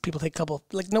 seconds, people take a couple.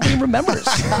 Like nobody remembers.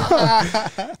 You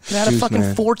had a Juice, fucking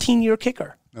man. 14-year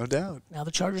kicker. No doubt. Now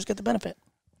the Chargers get the benefit.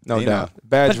 no You doubt. know.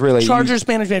 Badge But really. Chargers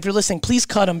management, if you're listening, please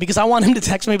cut him because I want him to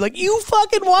text me and be like, you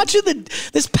fucking watching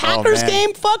this Packers man.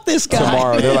 game? Fuck this guy.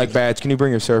 Tomorrow, they're like, Badge, can you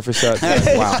bring your Surface up?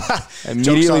 Wow.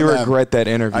 Immediately on them. regret that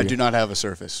interview. I do not have a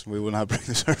Surface. We will not bring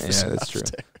the Surface. Yeah, that's true.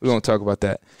 upstairs. We won't talk about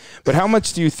that. But how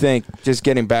much do you think, just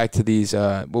getting back to these,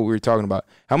 what we were talking about,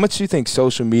 how much do you think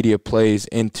social media plays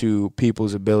into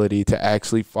people's ability to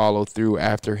actually follow through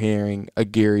after hearing a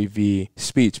Gary V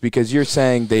speech? Because you're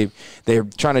saying they're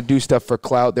trying to do stuff for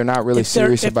clout. They're not really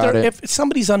serious about it. If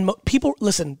somebody's people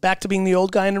listen back to being the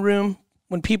old guy in the room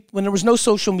when there was no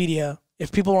social media.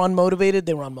 If people were unmotivated,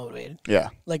 they were unmotivated. Yeah.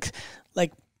 Like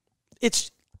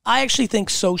it's. I actually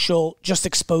think social just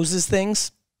exposes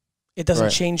things. It doesn't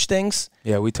Right. change things.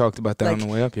 Yeah, we talked about that on Like,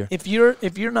 the way up here. If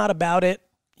you're not about it,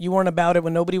 you weren't about it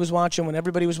when nobody was watching, when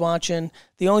everybody was watching.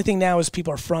 The only thing now is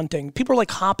people are fronting. People are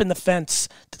like hopping the fence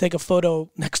to take a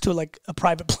photo next to like a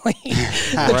private plane.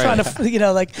 They're trying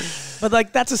to, but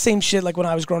like that's the same shit like when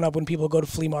I was growing up when people go to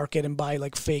flea market and buy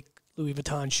like fake Louis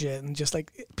Vuitton shit and just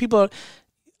like people.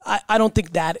 I don't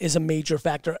think that is a major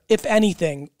factor. If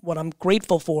anything, what I'm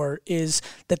grateful for is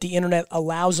that the internet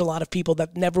allows a lot of people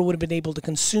that never would have been able to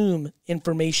consume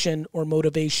information or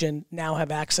motivation now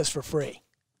have access for free.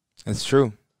 It's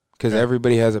true, because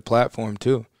everybody has a platform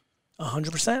too.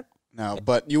 100%. No,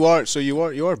 but you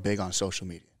are big on social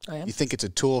media. I am. You think it's a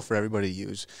tool for everybody to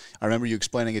use. I remember you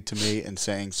explaining it to me and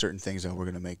saying certain things that we're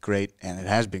going to make great, and it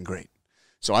has been great.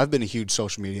 So I've been a huge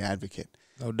social media advocate.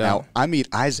 No doubt. Now, I meet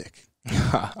Isaac,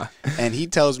 and he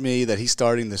tells me that he's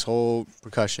starting this whole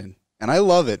percussion, and I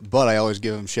love it, but I always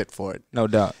give him shit for it. No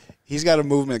doubt. He's got a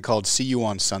movement called See You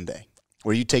on Sunday,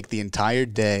 where you take the entire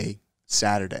day,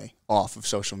 Saturday, off of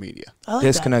social media. I like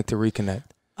Disconnect to reconnect.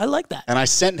 that. I like that. And I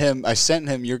sent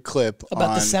him your clip About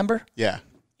on December? Yeah.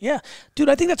 Yeah. Dude,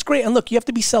 I think that's great. And look, you have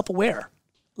to be self-aware.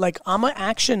 Like, I'm an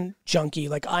action junkie.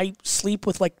 Like, I sleep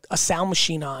with, like, a sound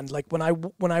machine on. Like, when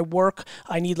I work,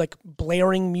 I need, like,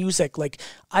 blaring music. Like,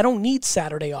 I don't need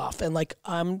Saturday off. And, like,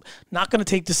 I'm not going to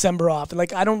take December off. And,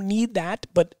 like, I don't need that.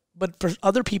 But for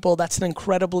other people, that's an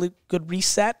incredibly good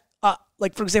reset.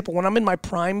 Like, for example, when I'm in my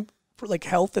prime for, like,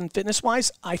 health and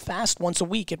fitness-wise, I fast once a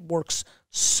week. It works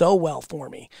so well for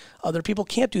me. Other people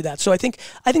can't do that. So I think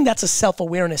that's a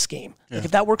self-awareness game. Yeah. Like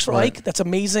if that works for Ike, that's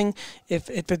amazing. If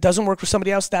it doesn't work for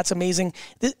somebody else, that's amazing.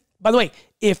 By the way,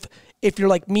 if you're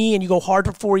like me and you go hard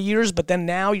for 4 years, but then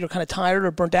now you're kind of tired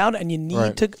or burnt out and you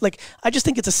need to, like, I just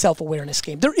think it's a self-awareness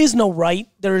game. There is no right.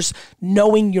 There's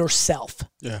knowing yourself.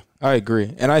 Yeah. I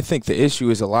agree. And I think the issue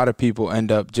is a lot of people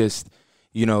end up just,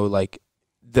 like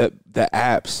the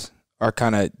apps are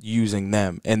kind of using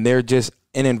them and they're just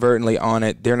inadvertently on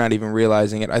it. They're not even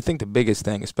realizing it. I think the biggest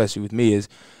thing, especially with me, is,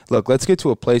 look, let's get to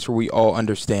a place where we all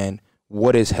understand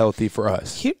what is healthy for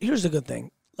us. Here's the good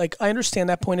thing. Like, I understand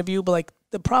that point of view, but like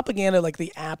the propaganda, like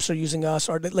the apps are using us,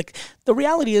 or like the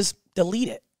reality is delete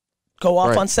it. Go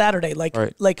off on Saturday. Like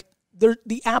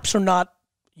the apps are not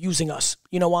using us.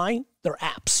 You know why? They're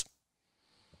apps.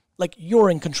 Like, you're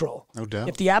in control. No doubt.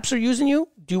 If the apps are using you,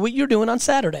 do what you're doing on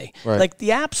Saturday. Right. Like, the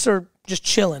apps are just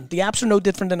chilling. The apps are no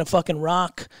different than a fucking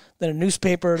rock, than a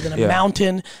newspaper, than a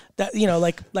mountain. That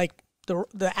like the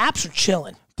apps are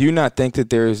chilling. Do you not think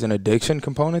that there is an addiction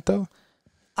component though?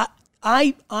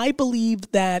 I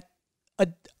believe that what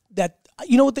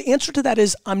the answer to that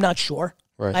is. I'm not sure.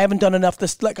 Right. I haven't done enough.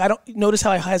 I don't notice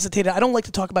how I hesitated. I don't like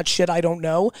to talk about shit I don't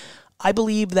know. I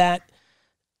believe that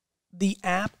the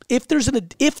app, if there's an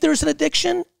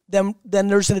addiction, then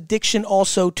there's an addiction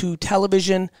also to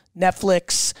television,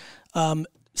 Netflix,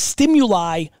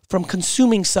 stimuli from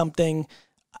consuming something.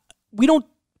 We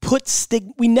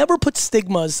never put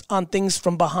stigmas on things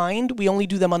from behind. We only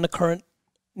do them on the current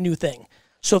new thing.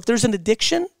 So if there's an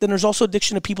addiction, then there's also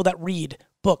addiction to people that read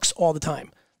books all the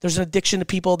time. There's an addiction to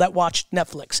people that watch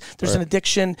Netflix. There's an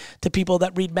addiction to people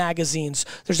that read magazines.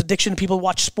 There's addiction to people who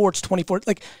watch sports 24.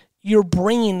 Like, your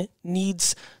brain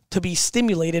needs to be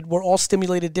stimulated. We're all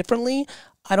stimulated differently.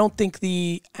 I don't think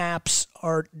the apps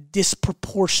are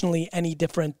disproportionately any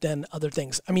different than other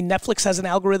things. I mean, Netflix has an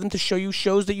algorithm to show you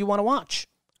shows that you want to watch.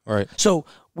 Right. So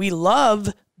we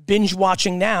love binge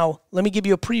watching now. Let me give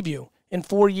you a preview. In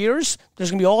 4 years,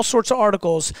 there's going to be all sorts of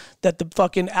articles that the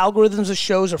fucking algorithms of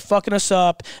shows are fucking us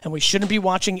up and we shouldn't be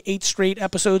watching 8 straight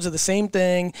episodes of the same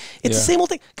thing. It's the same old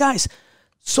thing. Guys,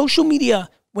 social media,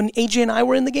 when AJ and I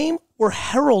were in the game, were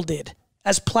heralded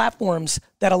as platforms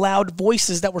that allowed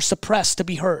voices that were suppressed to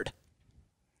be heard.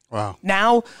 Wow.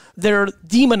 Now they're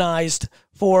demonized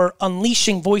for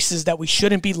unleashing voices that we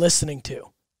shouldn't be listening to.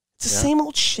 It's the same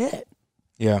old shit.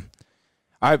 Yeah.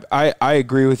 I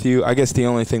agree with you. I guess the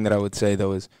only thing that I would say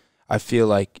though is I feel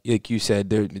like you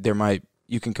said,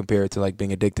 you can compare it to like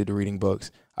being addicted to reading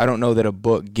books. I don't know that a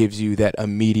book gives you that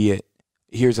immediate,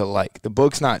 here's a like. The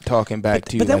book's not talking back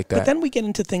to you like that. But then we get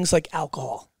into things like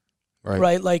alcohol,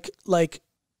 right? Like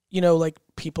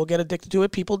people get addicted to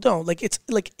it, people don't.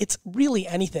 It's really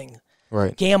anything.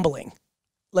 Right. Gambling.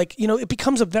 It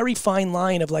becomes a very fine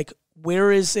line of like,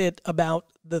 where is it about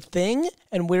the thing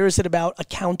and where is it about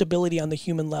accountability on the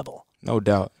human level? No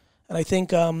doubt. And I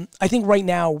think right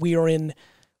now we are in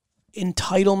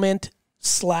entitlement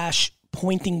 /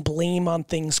 pointing blame on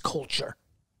things culture.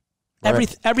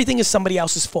 Everything is somebody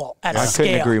else's fault at scale. I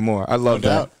couldn't agree more. I love that.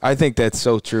 doubt. I think that's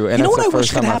so true. And You know that's what the I wish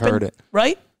first could time happen? I've heard it.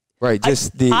 Right? Right.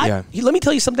 Just Let me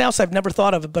tell you something else I've never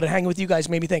thought of, but hanging with you guys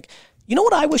made me think. You know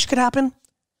what I wish could happen?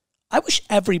 I wish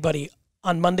everybody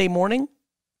on Monday morning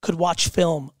could watch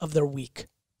film of their week,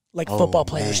 like football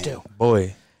players do.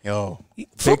 Boy. Yo.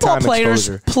 Football time players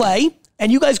exposure. play,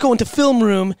 and you guys go into film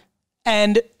room,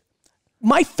 and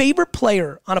my favorite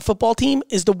player on a football team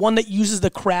is the one that uses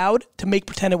the crowd to make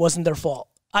pretend it wasn't their fault.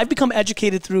 I've become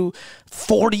educated through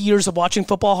 40 years of watching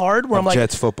football hard, where I'm like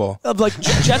Jets football. of like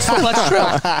Jets football. That's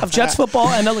true. Of Jets football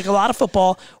and like a lot of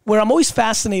football, where I'm always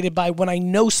fascinated by when I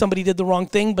know somebody did the wrong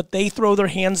thing, but they throw their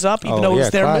hands up even though it was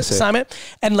their classic. assignment,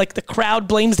 and like the crowd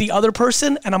blames the other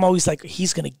person, and I'm always like,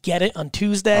 he's gonna get it on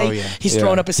Tuesday. Oh, yeah. He's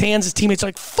throwing up his hands. His teammates are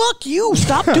like, "Fuck you!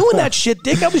 Stop doing that shit,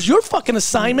 dick. That was your fucking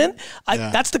assignment."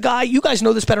 That's the guy. You guys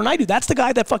know this better than I do. That's the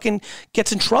guy that fucking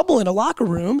gets in trouble in a locker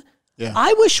room. Yeah.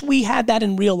 I wish we had that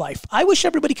in real life. I wish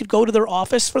everybody could go to their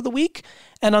office for the week,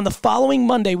 and on the following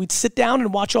Monday, we'd sit down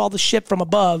and watch all the shit from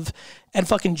above and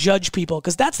fucking judge people,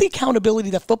 because that's the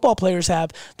accountability that football players have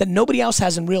that nobody else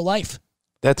has in real life.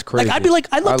 That's crazy. Like, I'd be like,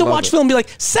 I'd love to watch it. film and be like,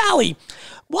 Sally,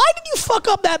 why did you fuck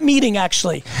up that meeting,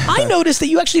 actually? I noticed that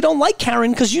you actually don't like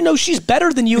Karen because you know she's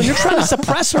better than you, and you're trying to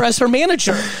suppress her as her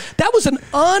manager. That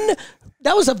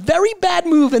was a very bad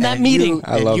move in that meeting.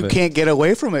 I love you it. can't get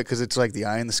away from it because it's like the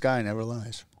eye in the sky never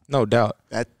lies. No doubt.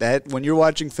 That when you're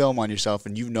watching film on yourself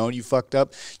and you've known you fucked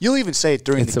up, you'll even say it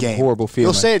during It's the a game. horrible feeling.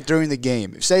 You'll say it during the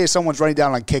game. Say if someone's running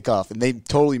down on kickoff and they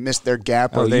totally missed their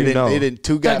gap or they didn't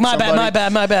two gap Like,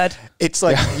 somebody. my bad. It's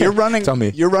like you're running. Tell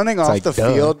me. You're running It's off like, the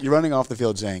duh. field. You're running off the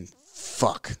field saying,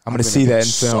 "Fuck, I'm gonna see get that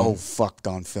in film." So fucked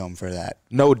on film for that.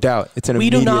 No doubt. It's an We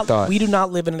immediate thought. do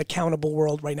not live in an accountable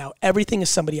world right now. Everything is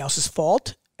somebody else's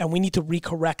fault, and we need to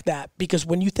recorrect that, because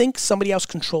when you think somebody else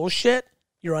controls shit,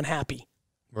 you're unhappy.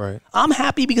 Right. I'm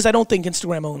happy because I don't think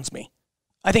Instagram owns me.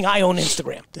 I think I own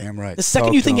Instagram. Damn right. The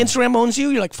second you think Instagram owns you,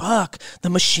 you're like, fuck, the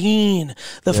machine,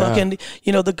 the fucking,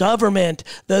 the government,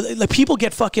 the people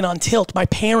get fucking on tilt. My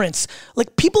parents,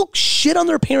 like, people shit on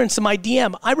their parents in my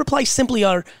DM. I reply simply,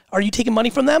 are you taking money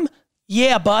from them?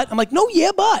 Yeah, but. I'm like, no,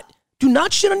 yeah, but. Do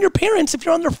not shit on your parents if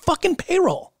you're on their fucking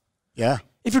payroll. Yeah.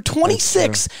 If you're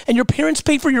 26 and your parents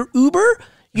pay for your Uber,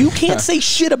 you can't say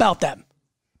shit about them.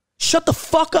 Shut the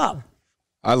fuck up.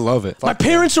 I love it. My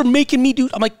parents are making me do.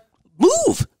 I'm like,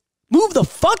 move the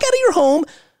fuck out of your home.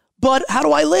 But how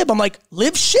do I live? I'm like,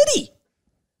 live shitty.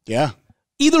 Yeah.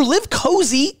 Either live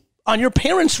cozy on your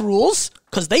parents' rules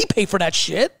because they pay for that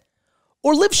shit,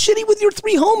 or live shitty with your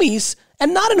 3 homies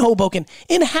and not in Hoboken,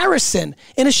 in Harrison,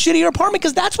 in a shittier apartment,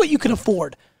 because that's what you can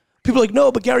afford. People are like,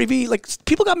 no, but Gary V, like,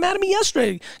 people got mad at me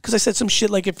yesterday because I said some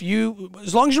shit like,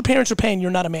 as long as your parents are paying,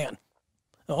 you're not a man.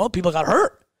 Oh, people got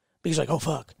hurt because like, oh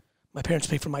fuck, my parents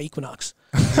pay for my Equinox.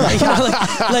 The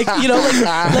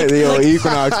old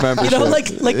Equinox membership.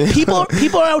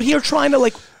 People are out here trying to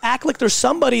like act like they're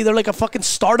somebody. They're like a fucking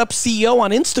startup CEO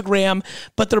on Instagram,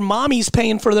 but their mommy's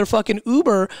paying for their fucking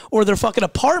Uber or their fucking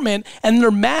apartment, and they're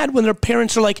mad when their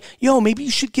parents are like, "Yo, maybe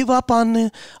you should give up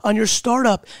on your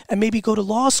startup and maybe go to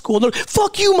law school." And they're like,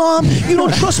 "Fuck you, mom. You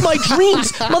don't trust my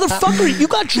dreams, motherfucker. You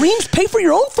got dreams? Pay for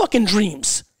your own fucking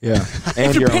dreams." Yeah.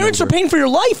 If your parents are paying for your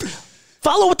life,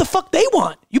 follow what the fuck they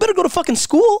want. You better go to fucking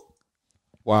school.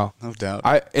 Wow. No doubt.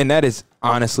 And that is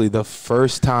honestly the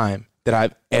first time that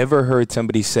I've ever heard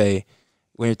somebody say,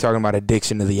 when you're talking about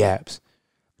addiction to the apps,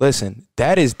 listen,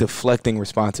 that is deflecting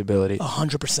responsibility.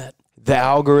 100%. The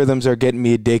algorithms are getting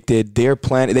me addicted. They're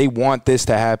planning. They want this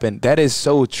to happen. That is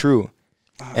so true.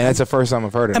 And that's the first time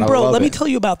I've heard it. And I bro, love let me it. tell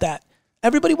you about that.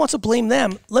 Everybody wants to blame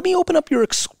them. Let me open up your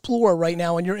Explore right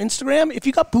now on your Instagram. If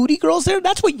you got booty girls there,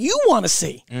 that's what you want to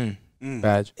see.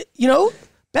 Badge.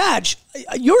 Badge,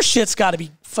 your shit's got to be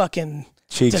fucking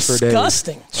Cheeks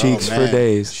disgusting. for days. Cheeks for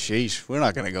days. Sheesh. We're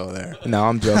not going to go there. No,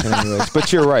 I'm joking anyways.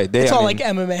 But you're right. It's all like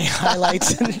MMA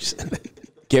highlights.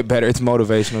 Get better. It's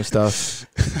motivational stuff.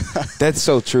 That's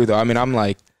so true, though. I mean, I'm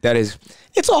like, that is...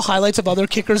 It's all highlights of other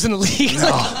kickers in the league.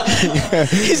 Like,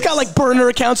 he's got like burner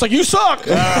accounts like, you suck.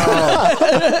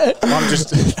 I'm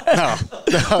just... No.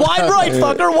 Wide right,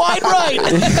 fucker. Wide right.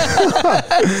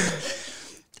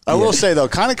 I will say, though,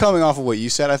 kind of coming off of what you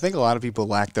said, I think a lot of people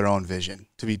lack their own vision,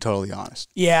 to be totally honest.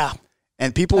 Yeah.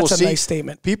 And people That's will a see... nice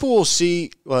statement. People will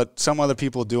see what some other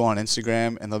people do on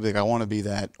Instagram, and they'll be like, I want to be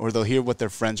that. Or they'll hear what their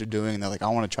friends are doing, and they're like, I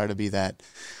want to try to be that.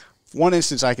 One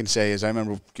instance I can say is I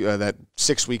remember that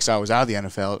 6 weeks I was out of the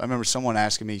NFL. I remember someone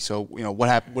asking me, so, what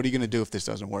happened? What are you going to do if this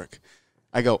doesn't work?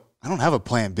 I go, I don't have a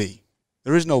plan B.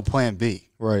 There is no plan B.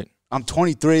 Right. I'm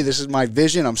 23. This is my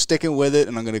vision. I'm sticking with it,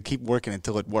 and I'm going to keep working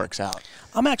until it works out.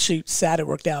 I'm actually sad it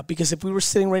worked out because if we were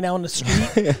sitting right now on the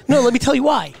street, no, let me tell you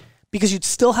why. Because you'd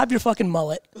still have your fucking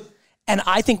mullet, and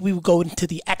I think we would go into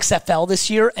the XFL this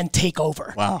year and take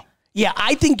over. Wow. Yeah,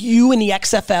 I think you in the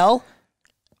XFL,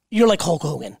 you're like Hulk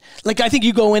Hogan. Like, I think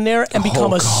you go in there and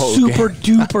become Hulk a Hogan. super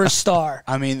duper star.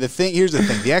 I mean, here's the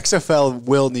thing. The XFL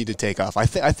will need to take off. I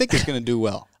think it's going to do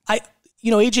well.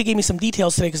 AJ gave me some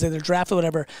details today because they're drafted,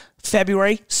 whatever.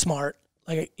 February, smart.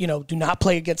 Like, do not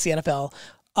play against the NFL.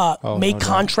 Make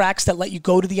contracts that let you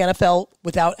go to the NFL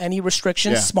without any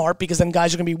restrictions. Yeah. Smart, because then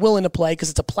guys are going to be willing to play because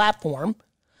it's a platform.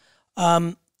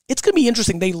 It's going to be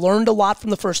interesting. They learned a lot from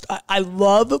the first. I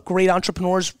love great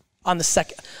entrepreneurs on the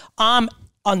second. I'm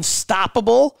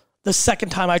unstoppable the second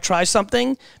time I try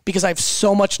something because I have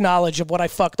so much knowledge of what I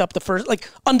fucked up the first, like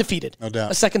undefeated. No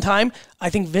doubt. A second time, I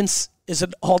think Vince is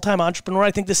an all-time entrepreneur.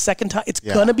 I think the second time, it's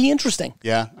going to be interesting.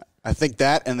 Yeah, I think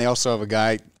that, and they also have a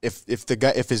guy. If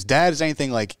his dad is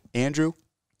anything like Andrew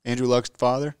Luck's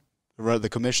father, the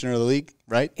commissioner of the league,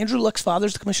 right? Andrew Luck's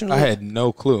father's the commissioner. I had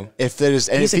no clue. If he is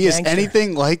gangster.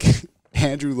 anything like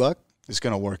Andrew Luck, it's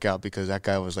going to work out because that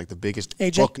guy was like the biggest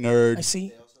AJ, book nerd. I see.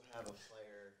 They also have a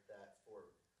player that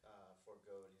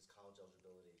forgoed his college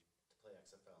eligibility to play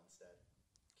XFL instead.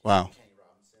 Wow. Kenny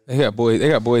Robinson. They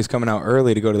got boys coming out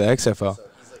early to go to the XFL. So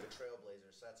he's like a trailblazer,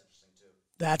 so that's interesting too.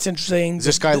 That's interesting. Is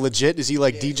this guy legit? Is he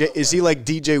like DJ? Is he like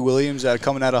DJ Williams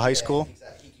coming out of high school?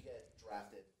 Exactly. He could get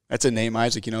drafted. That's a name,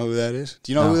 Isaac. You know who that is?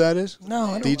 Do you know who that is? No,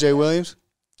 I don't. DJ Williams,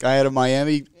 guy out of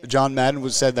Miami. John Madden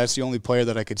said that's the only player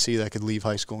that I could see that could leave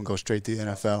high school and go straight to the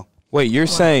NFL. Wait, you're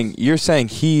saying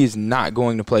he's not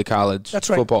going to play college That's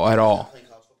right. football at all? Playing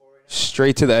college football right now.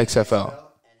 Straight to the XFL. And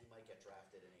he might get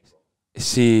drafted in April.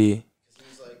 See,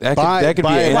 that could be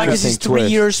by- an Why? Because interesting he's 3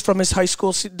 twist. years from his high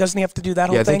school. Doesn't he have to do that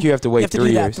whole Yeah, I thing? think you have to wait You have to 3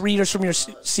 do that years. 3 years from your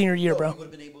senior year, bro. He would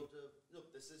have been able to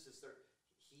look. This is his third.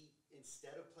 He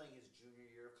instead of playing his junior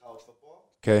year of college football,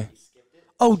 Okay, he skipped it.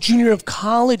 Oh, junior of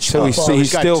college so football. he's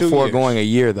He's got still 2 foregoing a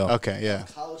year though. Okay, yeah.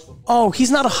 College football. Oh, he's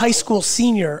not a high school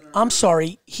senior. I'm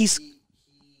sorry. He's.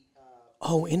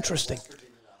 Oh, interesting.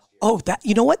 Oh, that.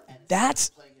 You know what? That's.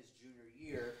 Playing his junior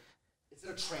year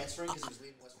instead of transferring because he was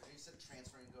leaving West Virginia, instead of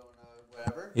transferring and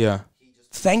going whatever. Yeah,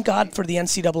 Thank God for the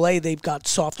NCAA. They've got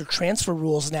softer transfer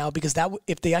rules now because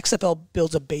if the XFL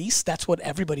builds a base, that's what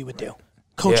everybody would do.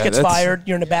 Coach Yeah, gets that's- fired.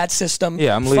 You're in a bad system.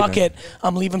 Yeah, I'm Fuck leaving. it.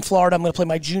 I'm leaving Florida. I'm going to play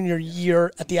my junior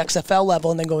year at the XFL level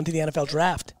and then go into the NFL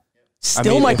draft.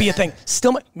 Still mean, might if- be a thing.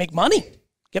 Still might make money.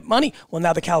 Get money. Well,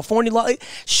 now the California law,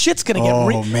 shit's going to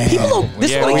get man. people don't.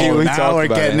 This Yeah, is what I we- keep- we now talked we're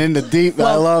about getting it. into deep. I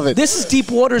well, love it. This is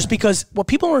deep waters because what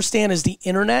people don't understand is the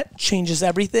internet changes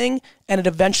everything and it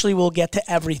eventually will get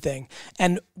to everything.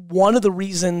 And one of the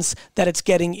reasons that it's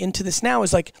getting into this now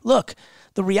is like, look,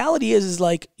 the reality is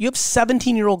like you have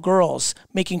 17-year-old girls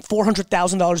making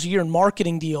 $400,000 a year in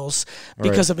marketing deals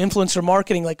because of influencer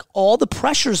marketing. Like all the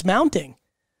pressure's mounting.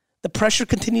 The pressure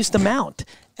continues to mount.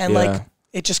 And Yeah. like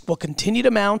it just will continue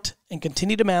to mount and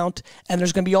continue to mount. And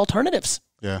there's going to be alternatives.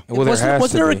 yeah. well, there has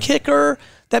Wasn't to there a be. kicker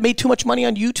that made too much money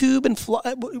on YouTube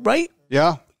and right?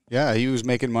 Yeah. Yeah. He was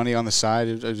making money on the side.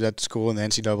 He was at school, and the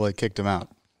NCAA kicked him out.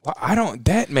 Well, I don't.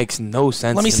 That makes no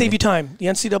sense. Let me to save you time. The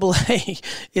NCAA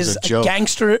is a a joke.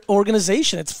 gangster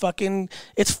organization. It's fucking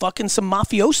some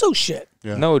mafioso shit.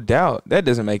 Yeah. No doubt. That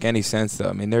doesn't make any sense though.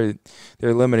 I mean,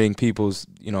 they're limiting people's,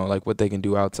 like what they can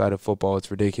do outside of football.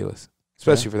 It's ridiculous,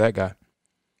 especially for that guy.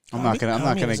 I'm not gonna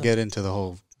Communism. get into the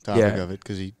whole topic Yeah. of it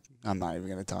because I'm not even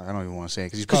gonna talk. I don't even want to say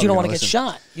it Because you don't want to get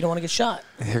shot. You don't want to get shot.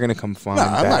 They're gonna come find. No,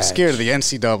 I'm not badge. scared of the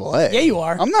NCAA. Yeah, you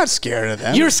are. I'm not scared of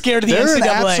them. You're scared of the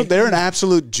NCAA. They're an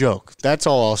absolute joke. That's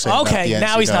all I'll say. about Okay, the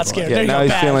now he's not NCAA. scared. Yeah, There you now go,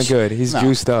 he's badge. feeling good. He's No.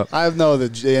 juiced up. I know the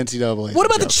NCAA. What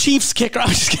about the Chiefs kicker? I'm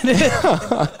just kidding. I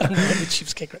don't know the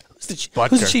Chiefs kicker. Who's the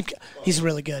Butker. Chief? He's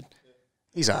really good.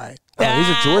 He's all right. Oh, he's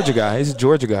a Georgia guy. He's a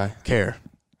Georgia guy. Care.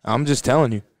 I'm just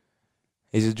telling you.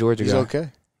 He's a Georgia He's guy. okay.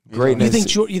 Greatness.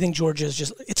 You think Georgia is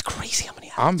just? It's crazy how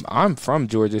many. I'm from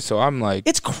Georgia, so I'm like,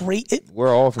 It's crazy.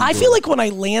 we're all from I Georgia. feel like when I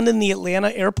land in the Atlanta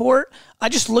airport, I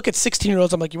just look at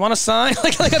 16-year-olds. I'm like, you want to sign?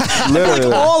 like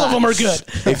Literally. all of them are good.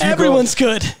 Everyone's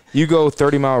good. you go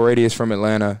 30-mile radius from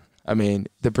Atlanta. I mean,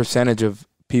 the percentage of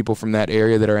people from that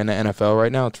area that are in the NFL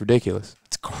right now, it's ridiculous.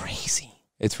 It's crazy.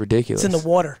 It's ridiculous. It's in the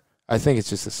water. I think it's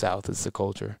just the South. It's the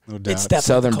culture. No doubt. It's definitely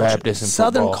Southern the culture. Baptist and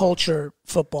Southern football. culture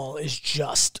football is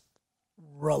just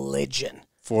religion.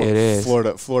 It is.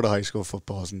 Florida high school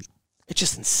football isn't. It's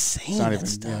just insane. It's not that even.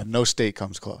 stuff. Yeah, no state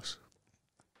comes close.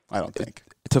 I don't think.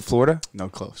 To Florida? No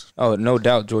close. Oh, no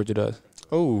doubt Georgia does.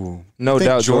 Oh, No think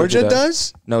doubt Georgia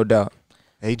does. No doubt.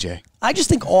 AJ. I just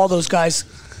think all those guys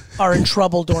are in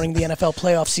trouble during the NFL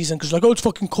playoff season because like, oh, it's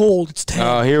fucking cold. It's 10.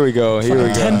 Oh, here we go. Here we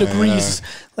go. 10 degrees.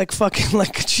 Like fucking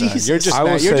like Jesus. You're just I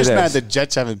will mad. You're say just this. mad the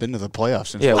Jets haven't been to the playoffs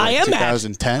since Yeah, I am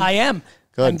 2010. mad. I am.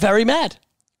 Good. I'm very mad.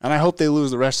 And I hope they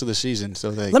lose the rest of the season. So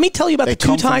they. Let me tell you about they the two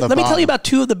come from times. the Let me tell you bottom. about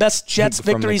two of the best Jets From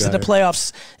the victories in the gutter.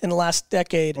 playoffs in the last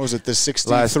decade. What was it the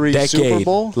Last 63 decade. Super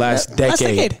Bowl? Last Last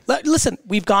decade. decade. Listen,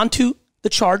 we've gone to the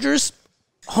Chargers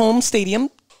home stadium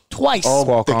twice Oh,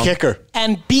 Walk the on. kicker.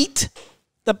 and beat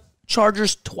the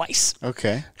Chargers twice.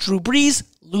 Okay. Drew Brees,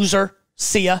 loser.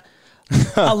 See ya.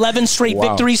 11 straight Wow.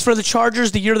 victories for the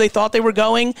Chargers the year they thought they were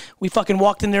going. We fucking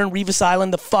walked in there and Revis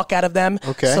Island the fuck out of them.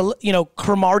 Okay. So, you know,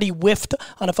 Cromartie whiffed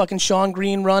on a fucking Sean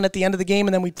Green run at the end of the game,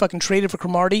 and then we fucking traded for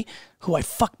Cromartie, who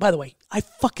by the way, I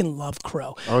fucking love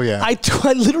Crow. Oh, yeah. I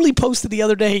literally posted the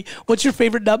other day, what's your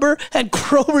favorite number? And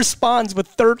Crow responds with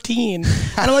 13. And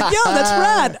I'm like, yo, that's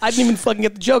rad. I didn't even fucking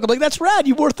get the joke. I'm like, that's rad.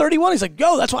 You wore 31. He's like,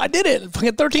 yo, that's why I did it.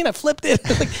 Fucking 13, I flipped it.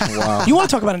 Like, wow. You want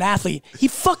to talk about an athlete? He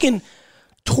fucking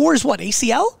tore his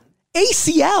ACL?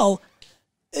 ACL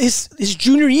his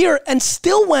junior year and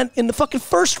still went in the fucking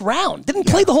first round. Didn't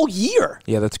play the whole year.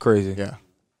 Yeah, that's crazy. Yeah.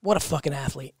 What a fucking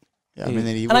athlete. Yeah. I mean,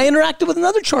 then he And I interacted with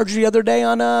another Charger the other day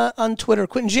on Twitter,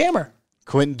 Quentin Jammer.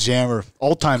 Quentin Jammer,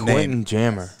 all-time name. Quentin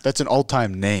Jammer. That's an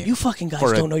all-time name. You fucking guys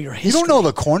For a- don't know your You history. don't know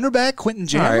the cornerback, Quentin All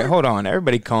Jammer? right, hold on.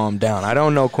 Everybody calm down. I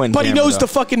don't know Quentin But he Jammer, knows though. the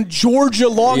fucking Georgia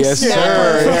long Yes,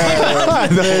 snapper. sir.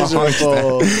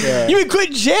 Miserable. Yeah. You mean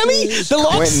Quentin Jammy? The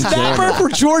long Quentin snapper Jammer. for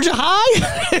Georgia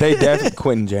High? They definitely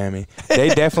Quentin Jammy. They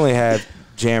definitely have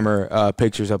Jammer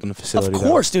pictures up in the facility. Of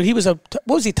course, dude. He was what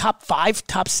was he, top 5,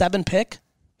 top 7 pick?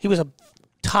 He was a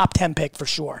top 10 pick for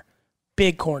sure.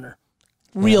 Big corner.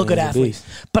 Real good he's a athlete. beast.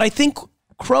 But I think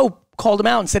Crow called him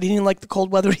out and said he didn't like the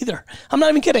cold weather either. I'm not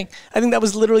even kidding. I think that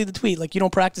was literally the tweet. Like, you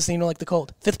don't practice and you don't like the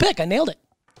cold. 5th pick. I nailed it.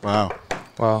 Wow.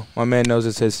 Wow, my man knows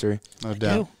his history. No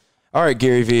doubt. You. All right,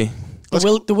 Gary V.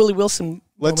 The Willie Wilson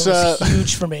let's, moment was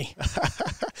huge for me.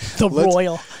 The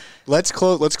Royal. Let's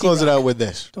close it out with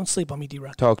this. Don't sleep on me,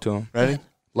 D-Rock. Talk to him. Ready?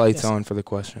 Lights Yes. on for the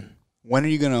question. When are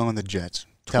you going to own the Jets?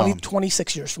 Tell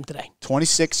 26 years from today.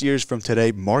 26 years from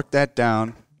today. Mark that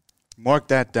down. Mark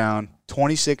that down.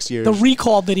 26 years. The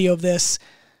recall video of this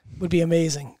would be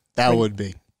amazing. that would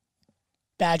be.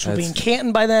 Badge will be in That's-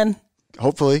 Canton by then.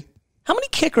 Hopefully. How many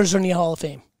kickers are in the Hall of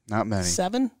Fame? Not many.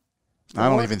 7? I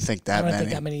don't 4? even think I that don't many.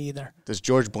 think that many either. Does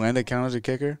George Blanda count as a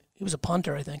kicker? He was a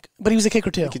punter, I think. But he was a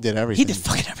kicker, too. he did everything. He did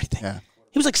fucking everything. Yeah.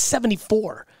 He was like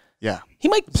 74. Yeah. He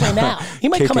might play now. He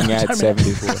might come out Kicking of at retirement.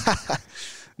 74.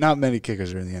 Not many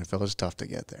kickers are in the NFL. It's tough to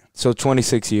get there. So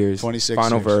 26 years. 26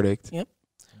 Final years. verdict. Yep.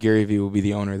 Gary V will be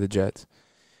the owner of the Jets.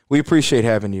 We appreciate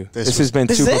having you. This This has been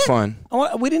This is super it? fun.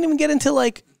 We didn't even get into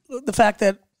like the fact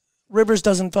that Rivers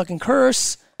doesn't fucking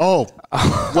curse. Oh,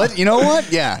 what? You know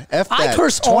what? Yeah, F I that.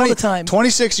 curse all the time.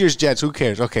 26 years Jets. Who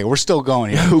cares? Okay, we're still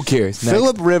going here. Who cares? Next.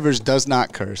 Philip Rivers does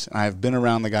not curse. And I've been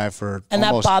around the guy for And that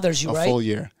almost bothers you, a right? full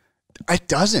year. It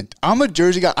doesn't. I'm a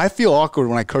Jersey guy. I feel awkward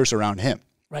when I curse around him.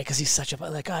 Right, because he's such a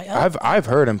like guy. I've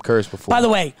heard him curse before. By the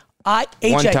way,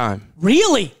 AJ. One time.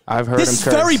 Really? I've heard this him is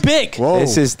curse. very big. Whoa.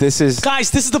 This is. Guys,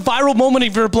 this is the viral moment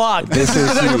of your blog. This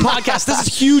is your huge. podcast. This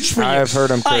is huge for you. I have heard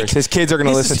him curse. Like, His kids are going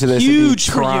to listen to this huge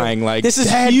and be crying for you. like, this is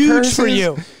 "Dad huge curses?" for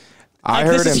you. I Like,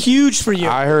 heard this him. is huge for you.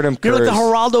 I heard him You're like the curse.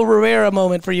 Geraldo Rivera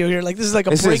moment for you here. Like this is like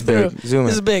a This is breakthrough. big. Zoom in.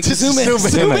 This is big. Just Zoom in. zoom in.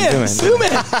 Zoom in. Zoom in. Zoom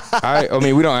in. I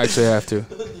mean, we don't actually have to.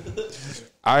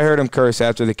 I heard him curse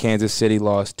after the Kansas City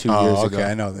loss 2 years Oh, okay. ago.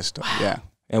 I know this story. Yeah,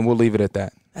 And we'll leave it at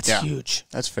that. That's Yeah. huge.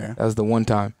 that's fair. That was the one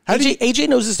time. AJ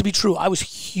knows this to be true. I was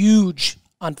huge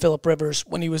on Phillip Rivers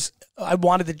when he was. I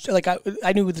wanted to like.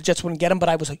 I knew the Jets wouldn't get him, but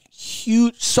I was a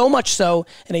huge. So much so,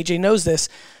 and AJ knows this,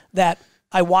 that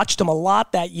I watched him a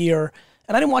lot that year,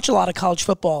 and I didn't watch a lot of college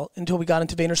football until we got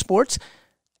into Vayner Sports,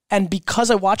 and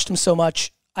because I watched him so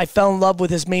much, I fell in love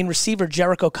with his main receiver,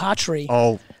 Jericho Cotchery,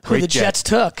 Oh, who great the jet. Jets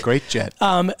took. Great Jet.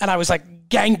 And I was like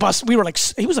gangbust. We were like,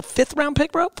 he was a 5th round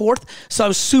pick, bro, 4th. So I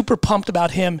was super pumped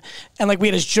about him. And like we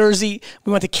had his jersey.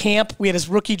 We went to camp. We had his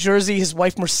rookie jersey. His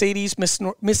wife Mercedes, Miss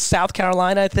South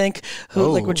Carolina, I think,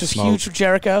 who which was smoke. huge for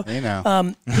Jericho. Hey now.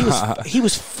 He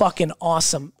was fucking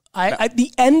awesome.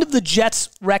 The end of the Jets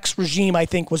Rex regime, I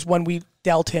think, was when we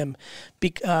dealt him,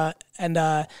 and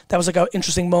that was like an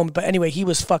interesting moment. But anyway, he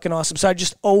was fucking awesome. So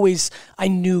I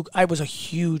knew I was a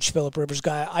huge Phillip Rivers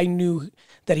guy. I knew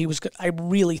that he was. I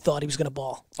really thought he was going to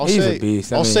ball. He's a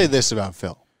beast. I I'll mean- say this about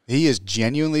Phil. He is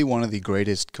genuinely one of the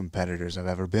greatest competitors I've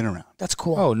ever been around. That's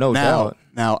cool. Oh, no doubt.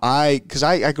 Now because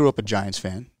I grew up a Giants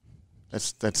fan.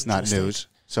 That's not news.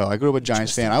 So I grew up a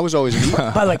Giants fan. I was always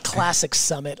By the way, classic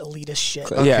Summit elitist shit.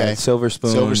 Yeah, Okay. Silver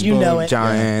Spoon. Silver Spoon. You know it.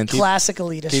 Giants. Classic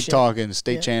elitist keep shit. talking.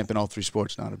 State champ in all 3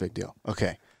 sports, not a big deal.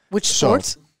 Okay. Which So,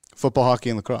 sports? football, hockey,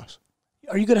 and lacrosse.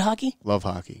 Are you good at hockey? Love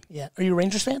hockey. Yeah. Are you a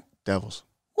Rangers fan? Devils.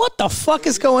 What the fuck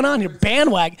is going on here?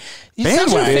 Bandwagon. You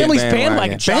sound like your family's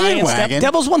bandwagon. Giants. Bandwagon?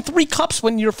 Devils won 3 cups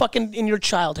when you're fucking in your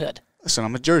childhood. Listen,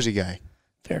 I'm a Jersey guy.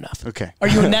 Fair enough. Okay. Are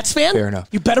you a Nets fan? Fair enough.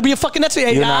 You better be a fucking Nets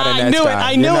fan. You're not a I Nets knew guy. it.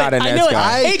 I You're knew not it. a I Nets knew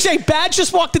guy. it. AJ Bad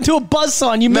just walked into a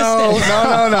buzzsaw and you missed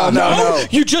it. No.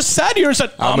 You just sat here and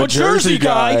said, I'm a Jersey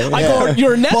guy. guy. I go,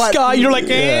 you're a Nets But- guy. You're like,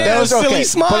 That was silly okay.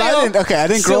 smile. But I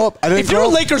didn't grow up. If you're a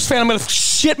Lakers fan, I'm going to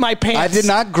shit my pants. I did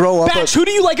not grow up. Batch, who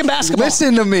do you like in basketball?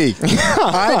 Listen to me.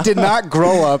 I did not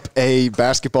grow up a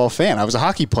basketball fan. I was a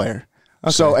hockey player.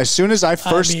 So as soon as I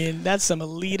first, I mean, that's some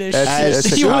elitist That's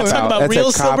shit. a You want to cop-out. talk about That's a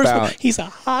real silver spoon? cop-out. He's a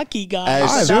hockey guy. As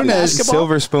Not soon as- basketball.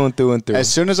 Silver spoon through and through. as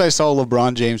soon as I saw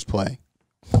LeBron James play,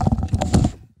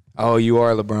 Oh, you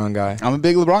are a LeBron guy. I'm a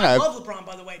big LeBron guy. I love LeBron,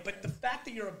 by the way, but the fact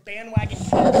that you're a bandwagon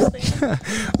Cavs fan,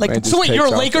 like, Man, just so wait, you're a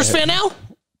takes off Lakers the head. fan now?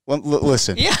 Well,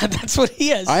 listen, Yeah, that's what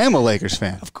he is. I am a Lakers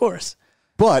fan, Of course.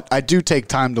 but I do take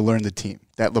time to learn the team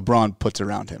that LeBron puts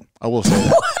around him. I will say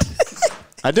that.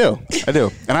 I do,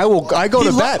 and I will. I go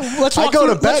to bat. Let's I walk go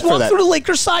through, to bat let's for walk that. through the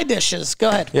Lakers side dishes. Go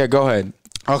ahead. Yeah, go ahead.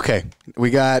 Okay, we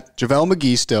got JaVale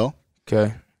McGee still.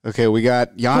 Okay. Okay, we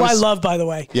got Giannis. Who I love, by the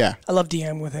way. Yeah. I love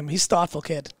DM with him. He's a thoughtful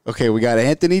kid. Okay, we got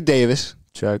Anthony Davis.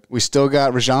 Check. We still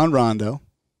got Rajon Rondo.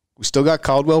 We still got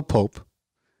Caldwell Pope.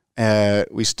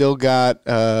 We still got.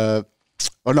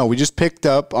 We just picked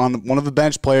up on one of the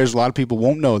bench players. A lot of people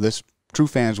won't know this. True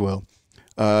fans will.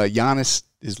 Giannis,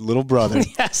 his little brother.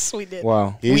 Yes, we did.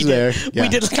 Wow. He's we there. did. Yeah. We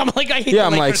did. I'm like, I hate Yeah, the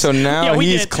I'm like, Lakers. so now Yeah, we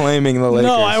he's did. claiming the Lakers.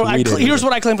 No, We didn't. here's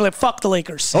what I claim for. Fuck the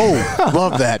Lakers. Oh,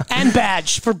 love that. And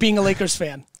Badge for being a Lakers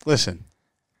fan. Listen,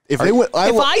 if they would,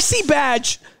 If I see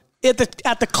Badge at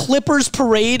the Clippers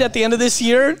parade at the end of this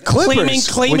year, Clippers?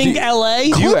 claiming Would you- LA. Do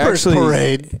you Clippers actually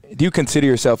parade. Do you consider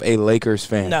yourself a Lakers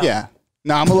fan? No. yeah.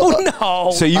 No, I'm a Oh little.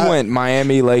 no. So you went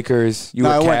Miami Lakers. You were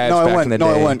Cavs back in the day.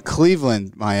 I went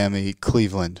Cleveland, Miami,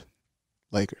 Cleveland,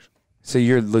 Lakers. So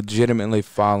you're legitimately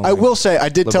following. I will say I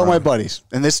did tell LeBron. my buddies,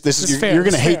 and this This is is fair. you're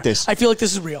This gonna is hate fair. this. I feel like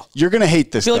this is real. You're gonna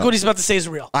hate this. I feel like though. what he's about to say is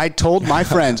real. I told my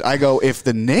friends, I go, if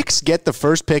the Knicks get the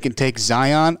first pick and take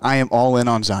Zion, I am all in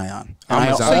on Zion. I'm a I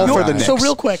am Zion all guy. for the Knicks. So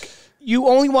real quick, you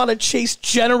only want to chase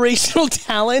generational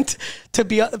talent to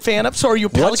be a fan of? So are you a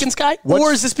Pelicans guy? what's-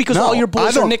 Or is this because no, all your I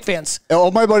boys are don't- Knicks fans?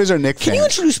 All my buddies are Knicks Can fans. you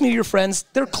introduce me to your friends?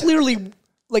 They're clearly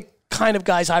like kind of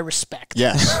guys I respect.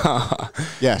 Yes.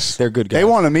 Yes. They're good They guys.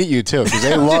 want to meet you too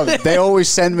because they always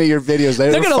send me your videos.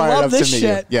 They're gonna fired love up this to meet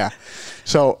shit. you. Yeah.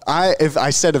 So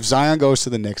if Zion goes to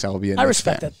the Knicks, I will be a Knicks I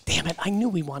respect fan. that. Damn it. I knew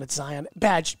we wanted Zion.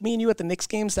 Badge, me and you at the Knicks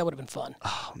games, that would have been fun.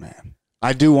 Oh man.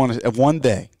 I do want to one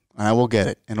day, and I will get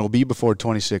it, and it'll be before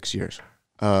 26 years.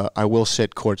 I will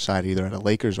sit courtside either at a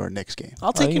Lakers or a Knicks game.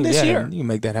 I'll take you this year. You can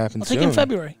make that happen I'll soon. take you in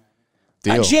February.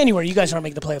 Deal. January. You guys aren't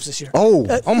making the playoffs this year. Oh,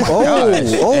 Oh my God! And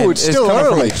it's still coming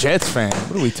early. from a Jets fan.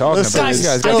 What are we talking Listen, about? Guys, You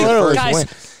guys still got your early. first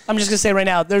win. I'm just gonna say right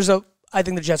now, I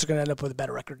think the Jets are gonna end up with a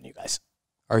better record than you guys.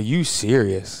 Are you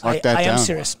serious? Mark that I am down.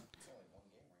 serious.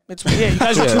 You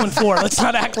guys are 2-4. Let's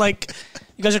not act like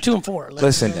you guys are 2-4.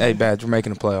 Listen, hey, Badge, we're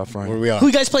making a playoff Where run. we are. Who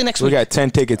you guys play next We week? got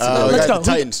 10 tickets. we Let's got go.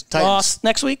 the Titans. Lost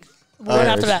next week. Right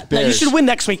after that. No, you Bears. should win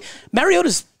next week.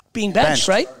 Mariota's being benched, Benched.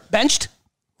 right? Benched.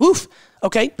 Woof.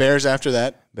 Okay. Bears after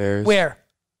that Bears. Where?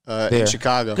 in There.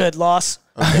 Chicago. Good loss.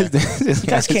 You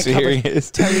guys can't cover.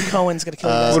 Terry Cohen's gonna kill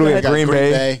you guys. What do we Go got? ahead. Green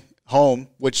Bay. home,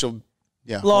 which will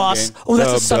home Loss. game. Oh, that's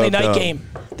a Dub, Sunday dub, night dub. game.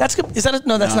 That's good. Is that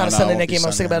no? That's No, not a no, Sunday it night won't be game. I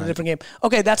was thinking Sunday about a night. different game.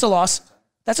 Okay, that's a loss.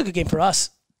 That's a good game for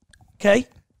us. Okay,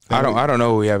 I don't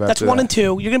know who we have that's after 1 that. and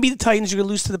 2. You're gonna beat the Titans. You're gonna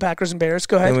lose to the Packers and Bears.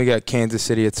 Go Then ahead. we got Kansas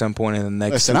City at some point in the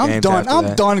next Listen, two I'm games done. after I'm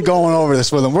that. done going over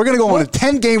this with them. We're gonna go on a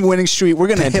 10-game winning streak. We're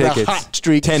gonna 10 hit tickets. a hot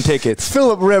streak. 10 tickets.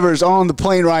 Phillip Rivers on the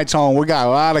plane rides home. We got a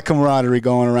lot of camaraderie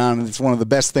going around, and it's one of the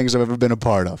best things I've ever been a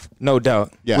part of. No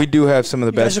doubt. Yeah. We do have some of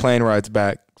the guys best are- plane rides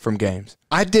back from games.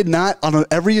 I did not on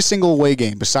every single away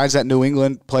game besides that New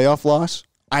England playoff loss.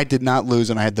 I did not lose,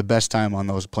 and I had the best time on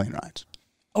those plane rides.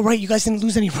 Oh right, you guys didn't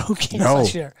lose any road games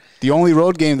last year. The only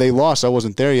road game they lost, I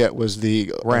wasn't there yet, was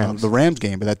the Rams. Rams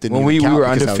game, but that didn't When even we count were because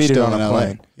I was undefeated still on in a LA.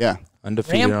 plane. Yeah,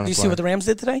 Undefeated on Ram, a do you see plane. what the Rams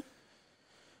did today?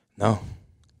 No.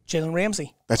 Jalen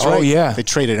Ramsey. that's Oh, right. yeah. They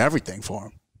traded everything for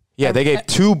him Yeah, they gave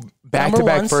two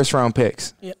back-to-back ones. first-round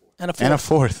picks. Yeah, and a fourth. and a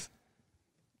fourth.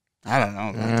 I don't know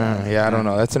about that. Yeah, I don't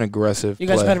know. That's an aggressive You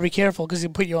guys play. better be careful because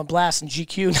he'll put you on blast in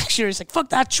GQ next year. He's like, fuck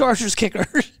that Chargers kicker.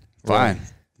 Fine.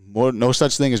 No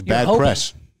such thing as bad hoping.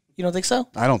 press. You don't think so?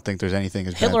 I don't think there's anything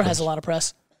as Hitler bad has press. a lot of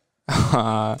press.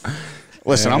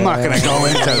 Listen, I'm not going to go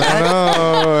into that.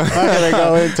 I'm not going to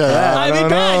go into that. I mean,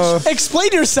 Badge,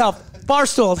 explain yourself.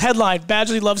 Barstool headline: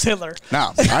 Badgley loves Hitler.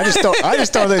 No, I just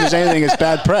don't think there's anything as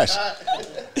bad press.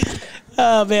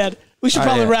 Oh, man. We should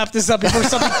probably wrap this up before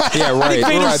something. Yeah, right.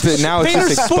 Now it's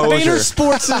just exposure. Vayner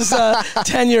Sports'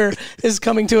 tenure is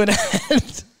coming to an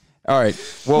end. All right.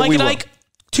 Well, Mike and Ike,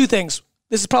 two things.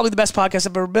 This is probably the best podcast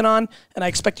I've ever been on, and I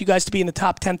expect you guys to be in the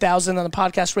top 10,000 on the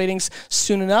podcast ratings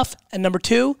soon enough. And number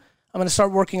two, I'm going to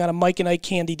start working on a Mike and Ike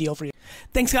candy deal for you.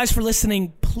 Thanks, guys, for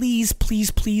listening. Please,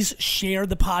 please, please share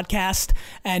the podcast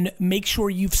and make sure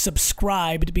you've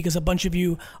subscribed, because a bunch of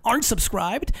you aren't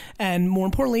subscribed. And more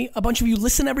importantly, a bunch of you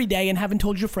listen every day and haven't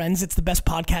told your friends it's the best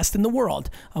podcast in the world.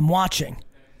 I'm watching.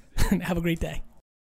 Have a great day.